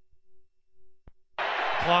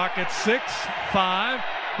 Clock at 6-5.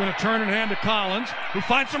 Going to turn and hand to Collins, who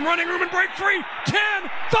finds some running room and break free. 10,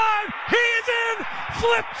 5, he is in!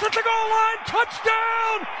 Flips at the goal line,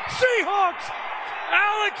 touchdown! Seahawks!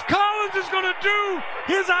 Alex Collins is going to do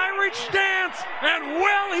his Irish dance, and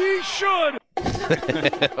well he should!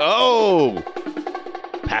 Oh!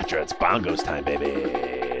 Patra, it's bongos time,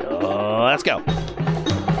 baby. Oh, let's go.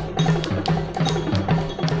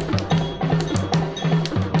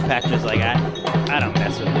 Patra's like, I don't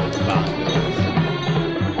mess with those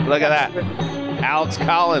bongos. Look at that. Alex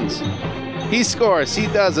Collins. He scores. He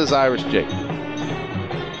does his Irish jig.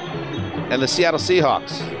 And the Seattle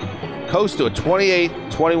Seahawks coast to a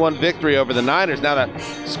 28-21 victory over the Niners. Now, that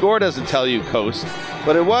score doesn't tell you coast,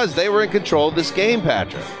 but it was. They were in control of this game,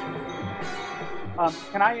 Patrick.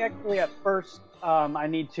 Can I actually, at first, I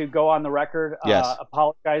need to go on the record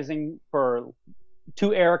apologizing to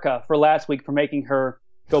Erica for last week for making her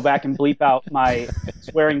go back and bleep out my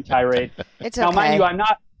swearing tirade. It's now, okay. mind you, I'm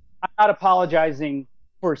not apologizing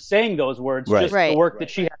for saying those words, just the work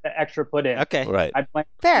that she had to extra put in. Okay, right. I blame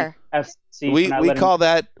Fair. FC. We call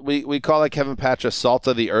that Kevin Patra salt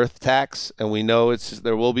of the earth tax, and we know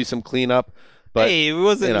there will be some cleanup. But hey, it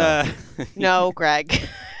wasn't. No, Greg.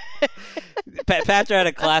 Patra had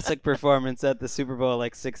a classic performance at the Super Bowl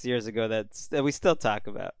like 6 years ago that we still talk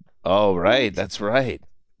about. Oh, right, that's right.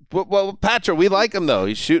 Well, Patra, we like him though.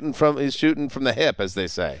 He's shooting from the hip, as they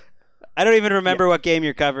say. I don't even remember what game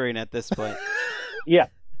you're covering at this point. Yeah.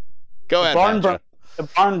 Go ahead, the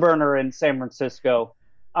barn burner in San Francisco.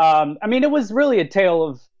 I mean, it was really a tale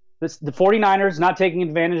of the 49ers not taking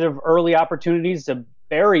advantage of early opportunities to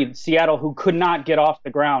bury Seattle, who could not get off the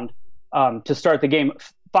ground to start the game.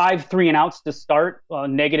 5 3-and-outs to start,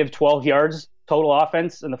 negative 12 yards total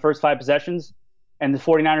offense in the first 5 possessions. And the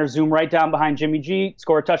 49ers zoom right down behind Jimmy G,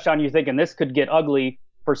 score a touchdown. You're thinking this could get ugly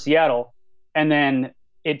for Seattle. And then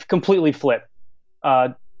it completely flipped.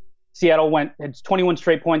 Seattle it's 21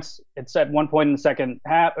 straight points. It's at one point in the second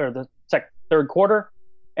half or the third quarter.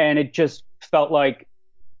 And it just felt like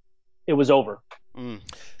it was over.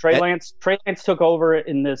 Trey Lance took over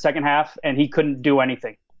in the second half, and he couldn't do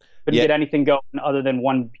anything. Couldn't get anything going other than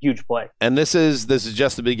one huge play. And this is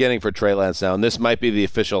just the beginning for Trey Lance now, and this might be the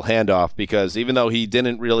official handoff, because even though he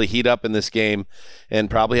didn't really heat up in this game and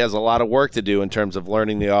probably has a lot of work to do in terms of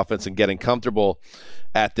learning the offense and getting comfortable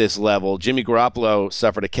at this level, Jimmy Garoppolo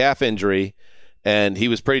suffered a calf injury, and he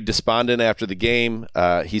was pretty despondent after the game.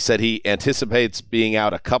 He said he anticipates being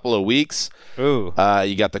out a couple of weeks. Ooh.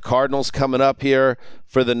 You got the Cardinals coming up here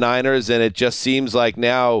for the Niners, and it just seems like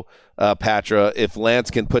now, Patra, if Lance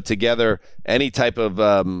can put together any type of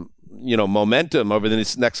momentum over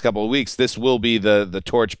the next couple of weeks, this will be the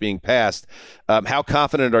torch being passed. How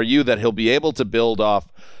confident are you that he'll be able to build off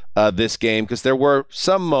this game? Because there were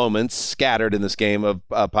some moments scattered in this game of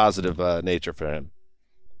positive nature for him.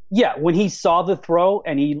 Yeah, when he saw the throw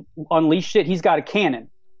and he unleashed it, he's got a cannon.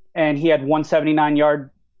 And he had 179-yard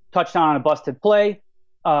touchdown on a busted play.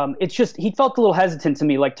 It's just he felt a little hesitant to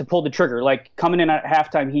me, like to pull the trigger. Like coming in at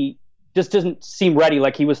halftime, he just doesn't seem ready,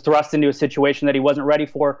 like he was thrust into a situation that he wasn't ready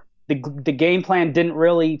for. The game plan didn't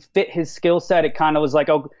really fit his skill set. It kind of was like,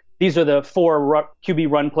 oh, these are the 4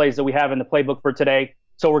 QB run plays that we have in the playbook for today,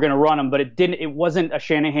 so we're going to run them. But it wasn't a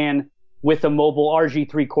Shanahan with a mobile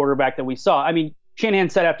RG3 quarterback that we saw. I mean, Shanahan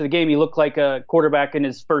said after the game he looked like a quarterback in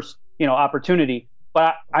his first opportunity.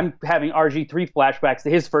 But I'm having RG3 flashbacks to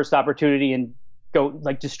his first opportunity and go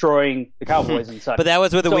like destroying the Cowboys and such. But that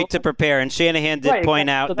was with a week to prepare, and Shanahan did point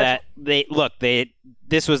out that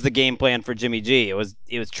this was the game plan for Jimmy G. It was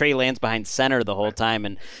Trey Lance behind center the whole time,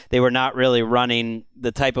 and they were not really running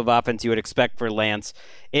the type of offense you would expect for Lance.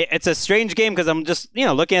 It's a strange game because I'm just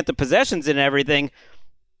looking at the possessions and everything.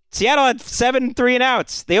 Seattle had 7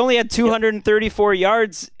 3-and-outs. They only had 234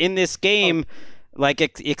 yards in this game.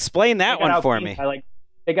 Explain that one for me.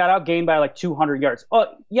 They got outgained by like 200 yards. Oh,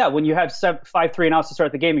 yeah, when you have 5 3-and-outs to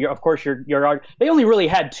start the game, of course you're they only really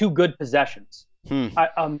had 2 good possessions.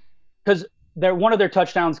 Because one of their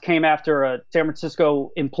touchdowns came after San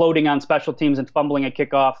Francisco imploding on special teams and fumbling a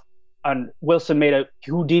kickoff. And Wilson made a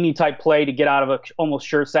Houdini type play to get out of a almost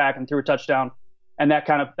sure sack and threw a touchdown, and that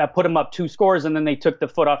put them up 2 scores. And then they took the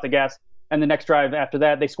foot off the gas. And the next drive after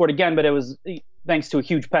that, they scored again, but it was thanks to a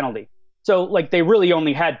huge penalty. So, they really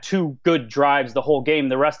only had 2 good drives the whole game.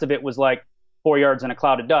 The rest of it was 4 yards in a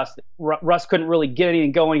cloud of dust. Russ couldn't really get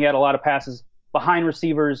anything going. He had a lot of passes behind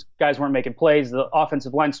receivers. Guys weren't making plays. The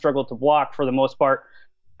offensive line struggled to block for the most part.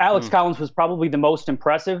 Alex Collins was probably the most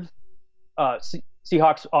impressive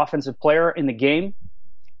Seahawks offensive player in the game.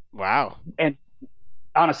 Wow. And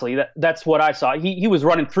honestly, that's what I saw. He was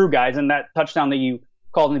running through guys, and that touchdown that you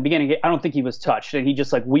called in the beginning. I don't think he was touched, and he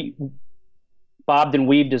just like bobbed and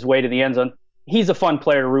weaved his way to the end zone. He's a fun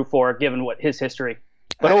player to root for, given what his history.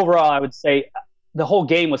 But overall, I would say the whole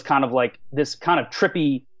game was kind of like this kind of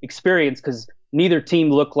trippy experience because neither team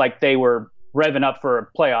looked like they were revving up for a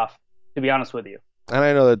playoff, to be honest with you. And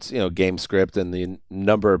I know that's, game script and the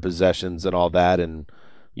number of possessions and all that. And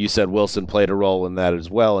you said Wilson played a role in that as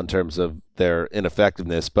well in terms of their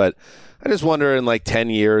ineffectiveness. But I just wonder in like 10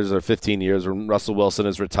 years or 15 years when Russell Wilson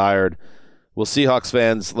is retired, will Seahawks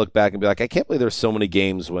fans look back and be like, I can't believe there's so many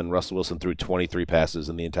games when Russell Wilson threw 23 passes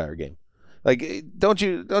in the entire game. Like, don't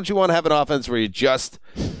you want to have an offense where you just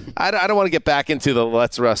 – I don't want to get back into the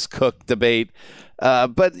let's Russ cook debate,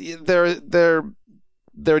 but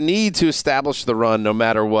their need to establish the run no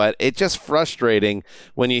matter what, it's just frustrating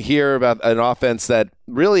when you hear about an offense that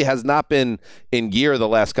really has not been in gear the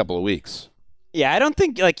last couple of weeks. Yeah, I don't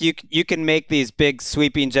think like you can make these big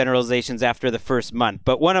sweeping generalizations after the first month.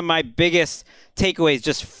 But one of my biggest takeaways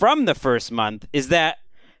just from the first month is that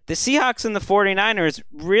the Seahawks and the 49ers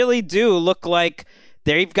really do look like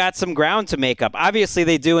they've got some ground to make up. Obviously,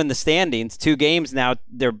 they do in the standings. 2 games now,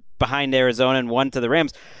 they're behind Arizona and 1 to the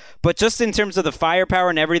Rams. But just in terms of the firepower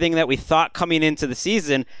and everything that we thought coming into the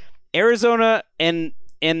season, Arizona and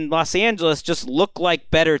Los Angeles just look like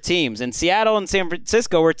better teams. And Seattle and San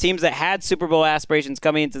Francisco were teams that had Super Bowl aspirations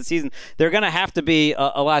coming into the season. They're going to have to be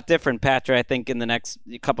a lot different, Patra, I think, in the next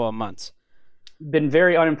couple of months. Been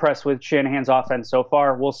very unimpressed with Shanahan's offense so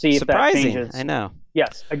far. We'll see if that changes. I know.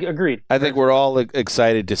 Yes, agreed. I think we're all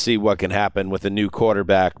excited to see what can happen with a new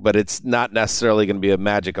quarterback, but it's not necessarily going to be a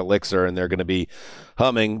magic elixir and they're going to be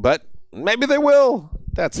humming, but maybe they will.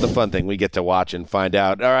 That's the fun thing. We get to watch and find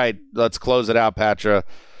out. All right, let's close it out, Patra,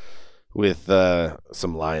 with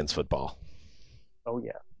some Lions football. Oh,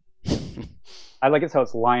 yeah. I like it how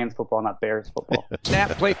it's Lions football, not Bears football. Snap,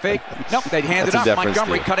 play fake. Nope, they hand it off.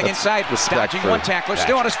 Montgomery cutting inside, dodging one tackler,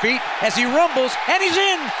 still on his feet as he rumbles, and he's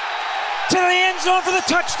in to the end zone for the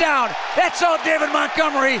touchdown. That's all David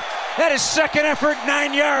Montgomery. That is second effort,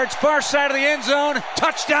 9 yards, far side of the end zone.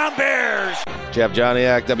 Touchdown Bears. Jeff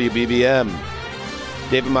Joniak, WBBM.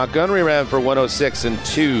 David Montgomery ran for 106 and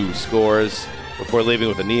 2 scores before leaving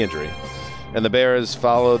with a knee injury. And the Bears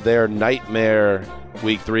followed their nightmare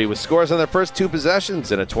Week 3 with scores on their first 2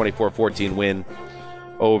 possessions in a 24-14 win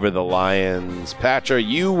over the Lions. Patra,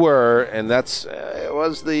 you were, and that's it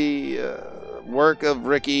was the work of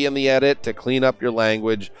Ricky in the edit to clean up your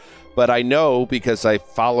language. But I know, because I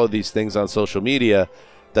follow these things on social media,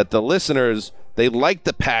 that the listeners, they like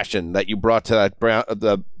the passion that you brought to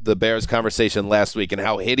that the Bears conversation last week and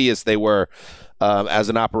how hideous they were as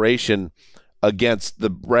an operation against the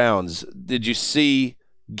Browns. Did you see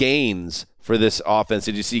gains for this offense?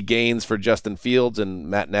 Did you see gains for Justin Fields and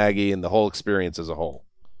Matt Nagy and the whole experience as a whole?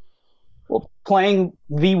 Well, playing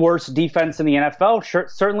the worst defense in the NFL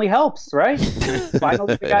certainly helps, right?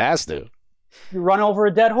 Finally, it has to. You run over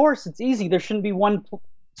a dead horse. It's easy. There shouldn't be one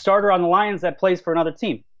starter on the Lions that plays for another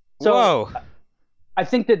team. So Whoa. I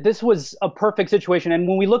think that this was a perfect situation. And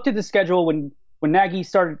when we looked at the schedule, when Nagy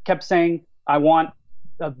kept saying, I want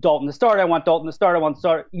Dalton to start, I want Dalton to start, I want to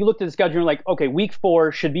start. You looked at the schedule and you're like, okay, week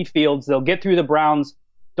 4 should be Fields. They'll get through the Browns.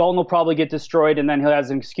 Dalton will probably get destroyed, and then he'll have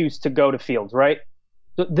an excuse to go to Fields, right?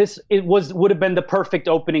 So would have been the perfect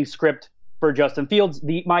opening script for Justin Fields.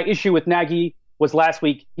 My issue with Nagy was last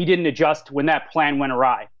week he didn't adjust when that plan went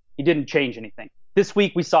awry. He didn't change anything. This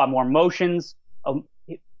week we saw more motions.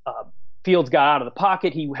 Fields got out of the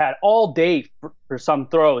pocket. He had all day for some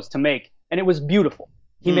throws to make, and it was beautiful.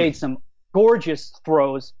 He made some gorgeous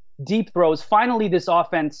throws, deep throws. Finally, this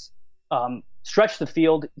offense stretched the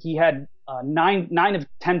field. He had 9 of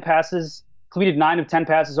 10 passes, completed 9 of 10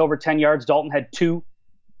 passes over 10 yards. Dalton had 2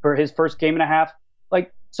 for his first game and a half.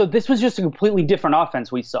 So this was just a completely different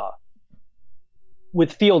offense we saw,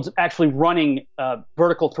 with Fields actually running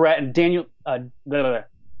vertical threat, and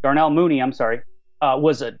Darnell Mooney,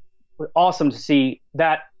 was awesome to see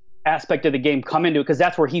that aspect of the game come into it, because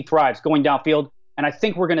that's where he thrives, going downfield. And I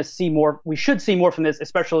think we're going to see more. We should see more from this,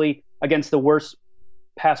 especially against the worst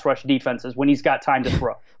pass rush defenses when he's got time to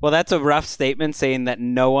throw. Well, that's a rough statement, saying that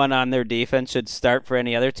no one on their defense should start for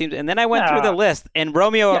any other teams. And then I went through the list, and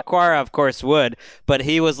Romeo Okwara, of course, would, but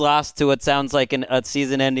he was lost to what sounds like a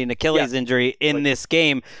season-ending Achilles injury in this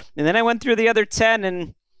game. And then I went through the other 10,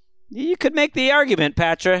 and you could make the argument,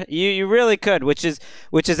 Patra. You really could, which is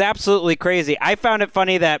absolutely crazy. I found it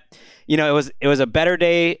funny that it was a better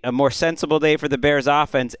day, a more sensible day for the Bears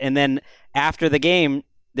offense, and then after the game,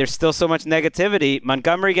 there's still so much negativity.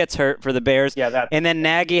 Montgomery gets hurt for the Bears, and then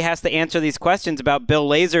Nagy has to answer these questions about Bill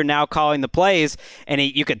Lazor now calling the plays, and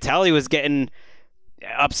you could tell he was getting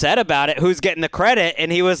upset about it. Who's getting the credit?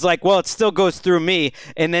 And he was like, well, it still goes through me.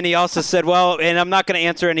 And then he also said, well, and I'm not going to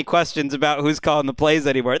answer any questions about who's calling the plays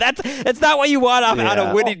anymore. That's not what you want on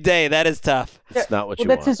a winning day. That is tough. It's not what you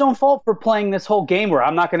That's want. his own fault for playing this whole game where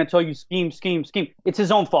I'm not going to tell you scheme. It's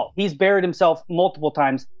his own fault. He's buried himself multiple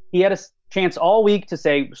times. He had a chance all week to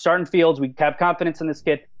say, starting Fields, we have confidence in this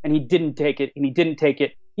kid, and he didn't take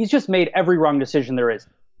it. He's just made every wrong decision there is.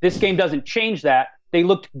 This game doesn't change that. They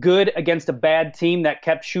looked good against a bad team that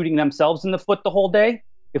kept shooting themselves in the foot the whole day.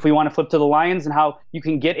 If we want to flip to the Lions and how you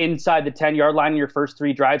can get inside the 10-yard line in your first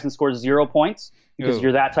 3 drives and score 0 points because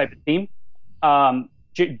you're that type of team.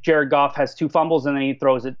 Jared Goff has 2 fumbles, and then he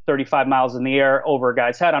throws it 35 miles in the air over a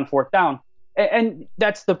guy's head on 4th down. And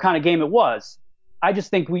that's the kind of game it was. I just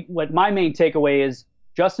think what my main takeaway is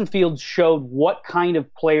Justin Fields showed what kind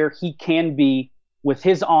of player he can be with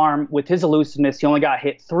his arm, with his elusiveness. He only got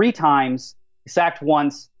hit 3 times. Sacked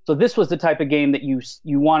once. So this was the type of game that you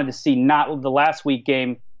wanted to see, not the last week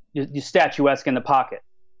game, you statuesque in the pocket.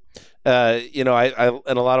 I in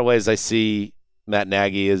a lot of ways I see Matt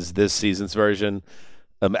Nagy as this season's version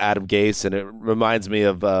of Adam Gase, and it reminds me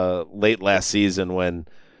of late last season when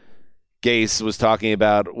Gase was talking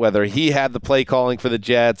about whether he had the play calling for the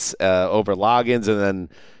Jets over Loggins, and then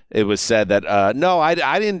it was said that no, I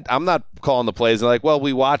didn't. I'm not calling the plays. And like, well,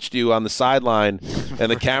 we watched you on the sideline,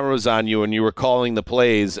 and the camera was on you, and you were calling the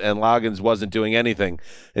plays, and Loggins wasn't doing anything.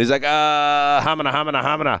 And he's like,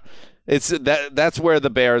 hamana. It's that's where the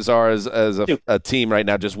Bears are as a team right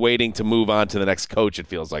now, just waiting to move on to the next coach. It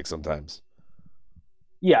feels like sometimes.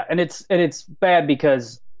 Yeah, and it's bad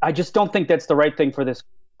because I just don't think that's the right thing for this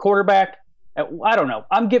quarterback. I don't know.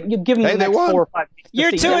 I'm giving the next 4 or 5 weeks.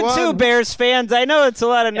 You're 2-2, Bears fans. I know it's a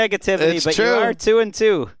lot of negativity, but you are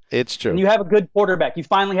 2-2. It's true. And you have a good quarterback. You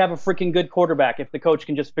finally have a freaking good quarterback if the coach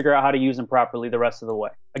can just figure out how to use him properly the rest of the way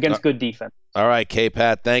against good defense. All right,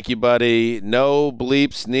 K-Pat. Thank you, buddy. No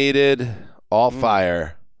bleeps needed. All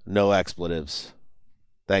fire. No expletives.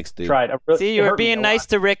 Thanks, dude. Tried. See, you were being nice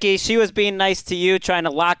to Ricky. She was being nice to you, trying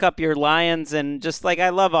to lock up your Lions, and just like I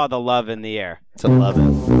love all the love in the air. To love it.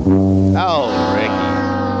 Oh,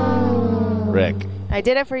 Rick. I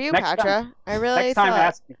did it for you, Patra. I really next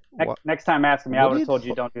time thought. Next time ask me, I would have told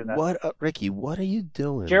you don't do that. Ricky, what are you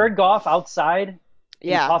doing? Jared Goff outside.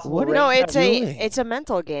 Yeah. No, it's a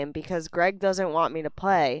mental game because Greg doesn't want me to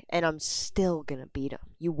play, and I'm still gonna beat him.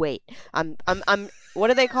 You wait. I'm. What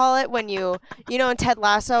do they call it when you in Ted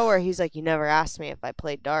Lasso where he's like, you never asked me if I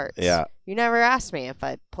played darts. Yeah. You never asked me if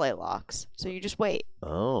I play locks, so you just wait.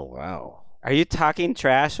 Oh wow. Are you talking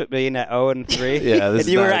trash with being at 0-3? Yeah, this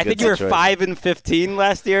is I think you were 5-15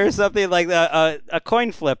 last year or something like that. A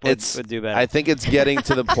coin flip would do better. I think it's getting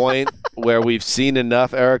to the point where we've seen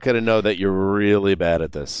enough, Erica, to know that you're really bad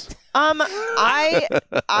at this.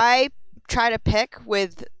 I try to pick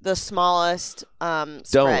with the smallest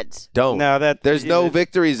spreads. Don't. No, there's no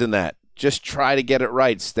victories in that. Just try to get it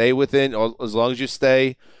right. Stay within, as long as you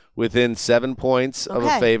stay within 7 points of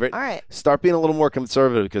a favorite. All right. Start being a little more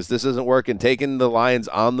conservative because this isn't working. Taking the Lions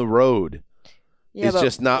on the road is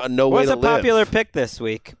just no way to live. It was a popular pick this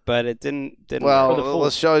week, but it didn't well, work.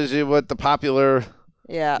 let's show you what the popular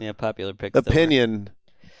popular pick opinion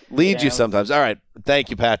leads you sometimes. All right. Thank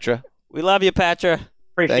you, Patra. We love you, Patra.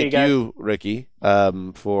 Appreciate Thank you, Ricky,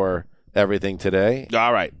 for everything today.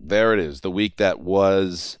 All right. There it is. The week that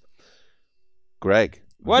was Greg.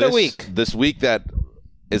 What a week. This week that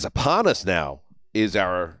is upon us now is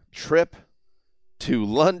our trip to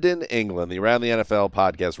London, England. The Around the NFL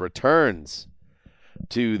podcast returns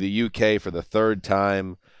to the UK for the 3rd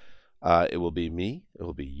time. It will be me. It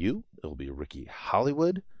will be you. It will be Ricky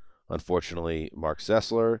Hollywood. Unfortunately, Mark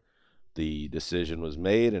Sessler, the decision was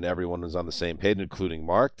made and everyone was on the same page, including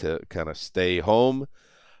Mark, to kind of stay home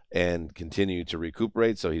and continue to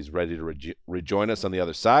recuperate. So he's ready to rejoin us on the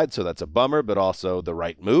other side. So that's a bummer, but also the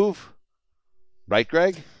right move. Right,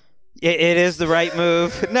 Greg? It is the right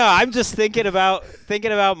move. No, I'm just thinking about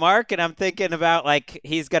Mark, and I'm thinking about like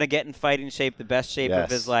he's gonna get in fighting shape, the best shape of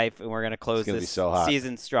his life, and we're gonna close this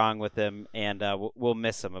season strong with him. And we'll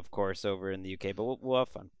miss him, of course, over in the UK, but we'll have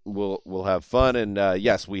fun. We'll have fun, and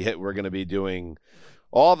yes, we're gonna be doing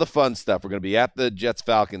all the fun stuff. We're gonna be at the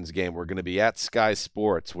Jets-Falcons game. We're gonna be at Sky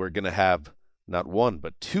Sports. We're gonna have not one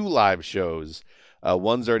but 2 live shows.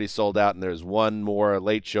 One's already sold out, and there's one more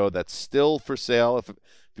late show that's still for sale. If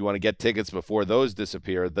you want to get tickets before those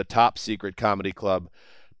disappear, the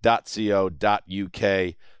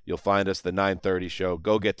topsecretcomedyclub.co.uk. You'll find us, the 9:30 show.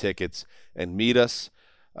 Go get tickets and meet us,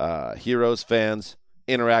 Heroes fans,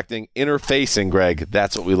 interfacing, Greg.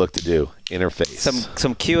 That's what we look to do, interface.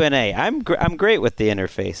 Some Q&A. I'm great with the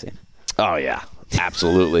interfacing. Oh, yeah,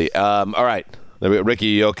 absolutely. All right, Ricky,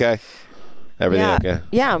 you okay? Everything okay?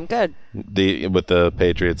 Yeah, I'm good. With the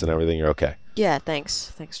Patriots and everything, you're okay? Yeah,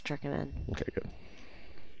 thanks. Thanks for checking in. Okay, good.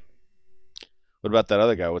 What about that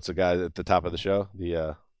other guy? What's the guy at the top of the show?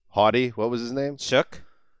 The Haughty? What was his name? Shook?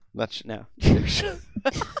 No.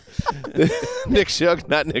 Nick Shook,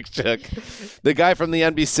 not Nick Shook. The guy from the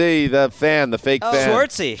NBC, the fake fan.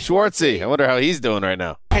 Schwartzy. I wonder how he's doing right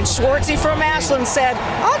now. And Schwartzy from Ashland said,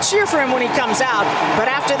 I'll cheer for him when he comes out. But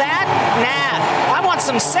after that, nah. I want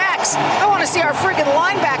some sacks. I want to see our freaking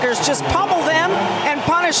linebackers just pummel them and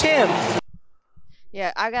punish him.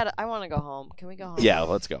 Yeah, I want to go home. Can we go home? Yeah,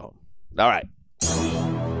 let's go home. All right.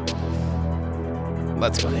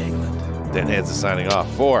 Let's go to England. Dan Hanzus signing off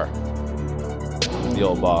for the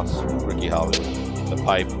old boss, Ricky Hollywood, the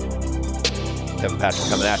pipe, Kevin Patrick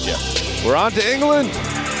coming at you. We're on to England.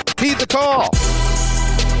 Heed the call.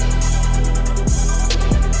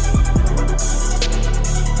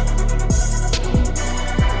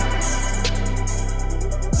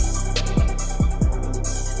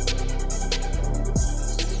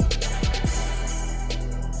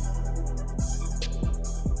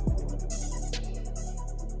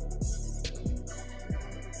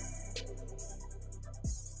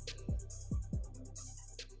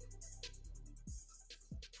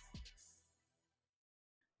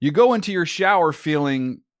 You go into your shower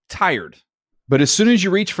feeling tired, but as soon as you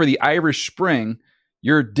reach for the Irish Spring,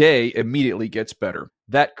 your day immediately gets better.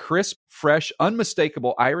 That crisp, fresh,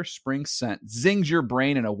 unmistakable Irish Spring scent zings your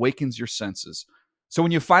brain and awakens your senses. So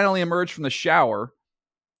when you finally emerge from the shower,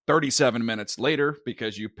 37 minutes later,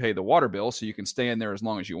 because you pay the water bill so you can stay in there as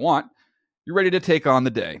long as you want, you're ready to take on the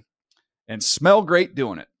day. And smell great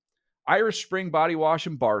doing it. Irish Spring Body Wash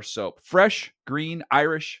and Bar Soap. Fresh, green,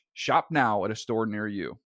 Irish. Shop now at a store near you.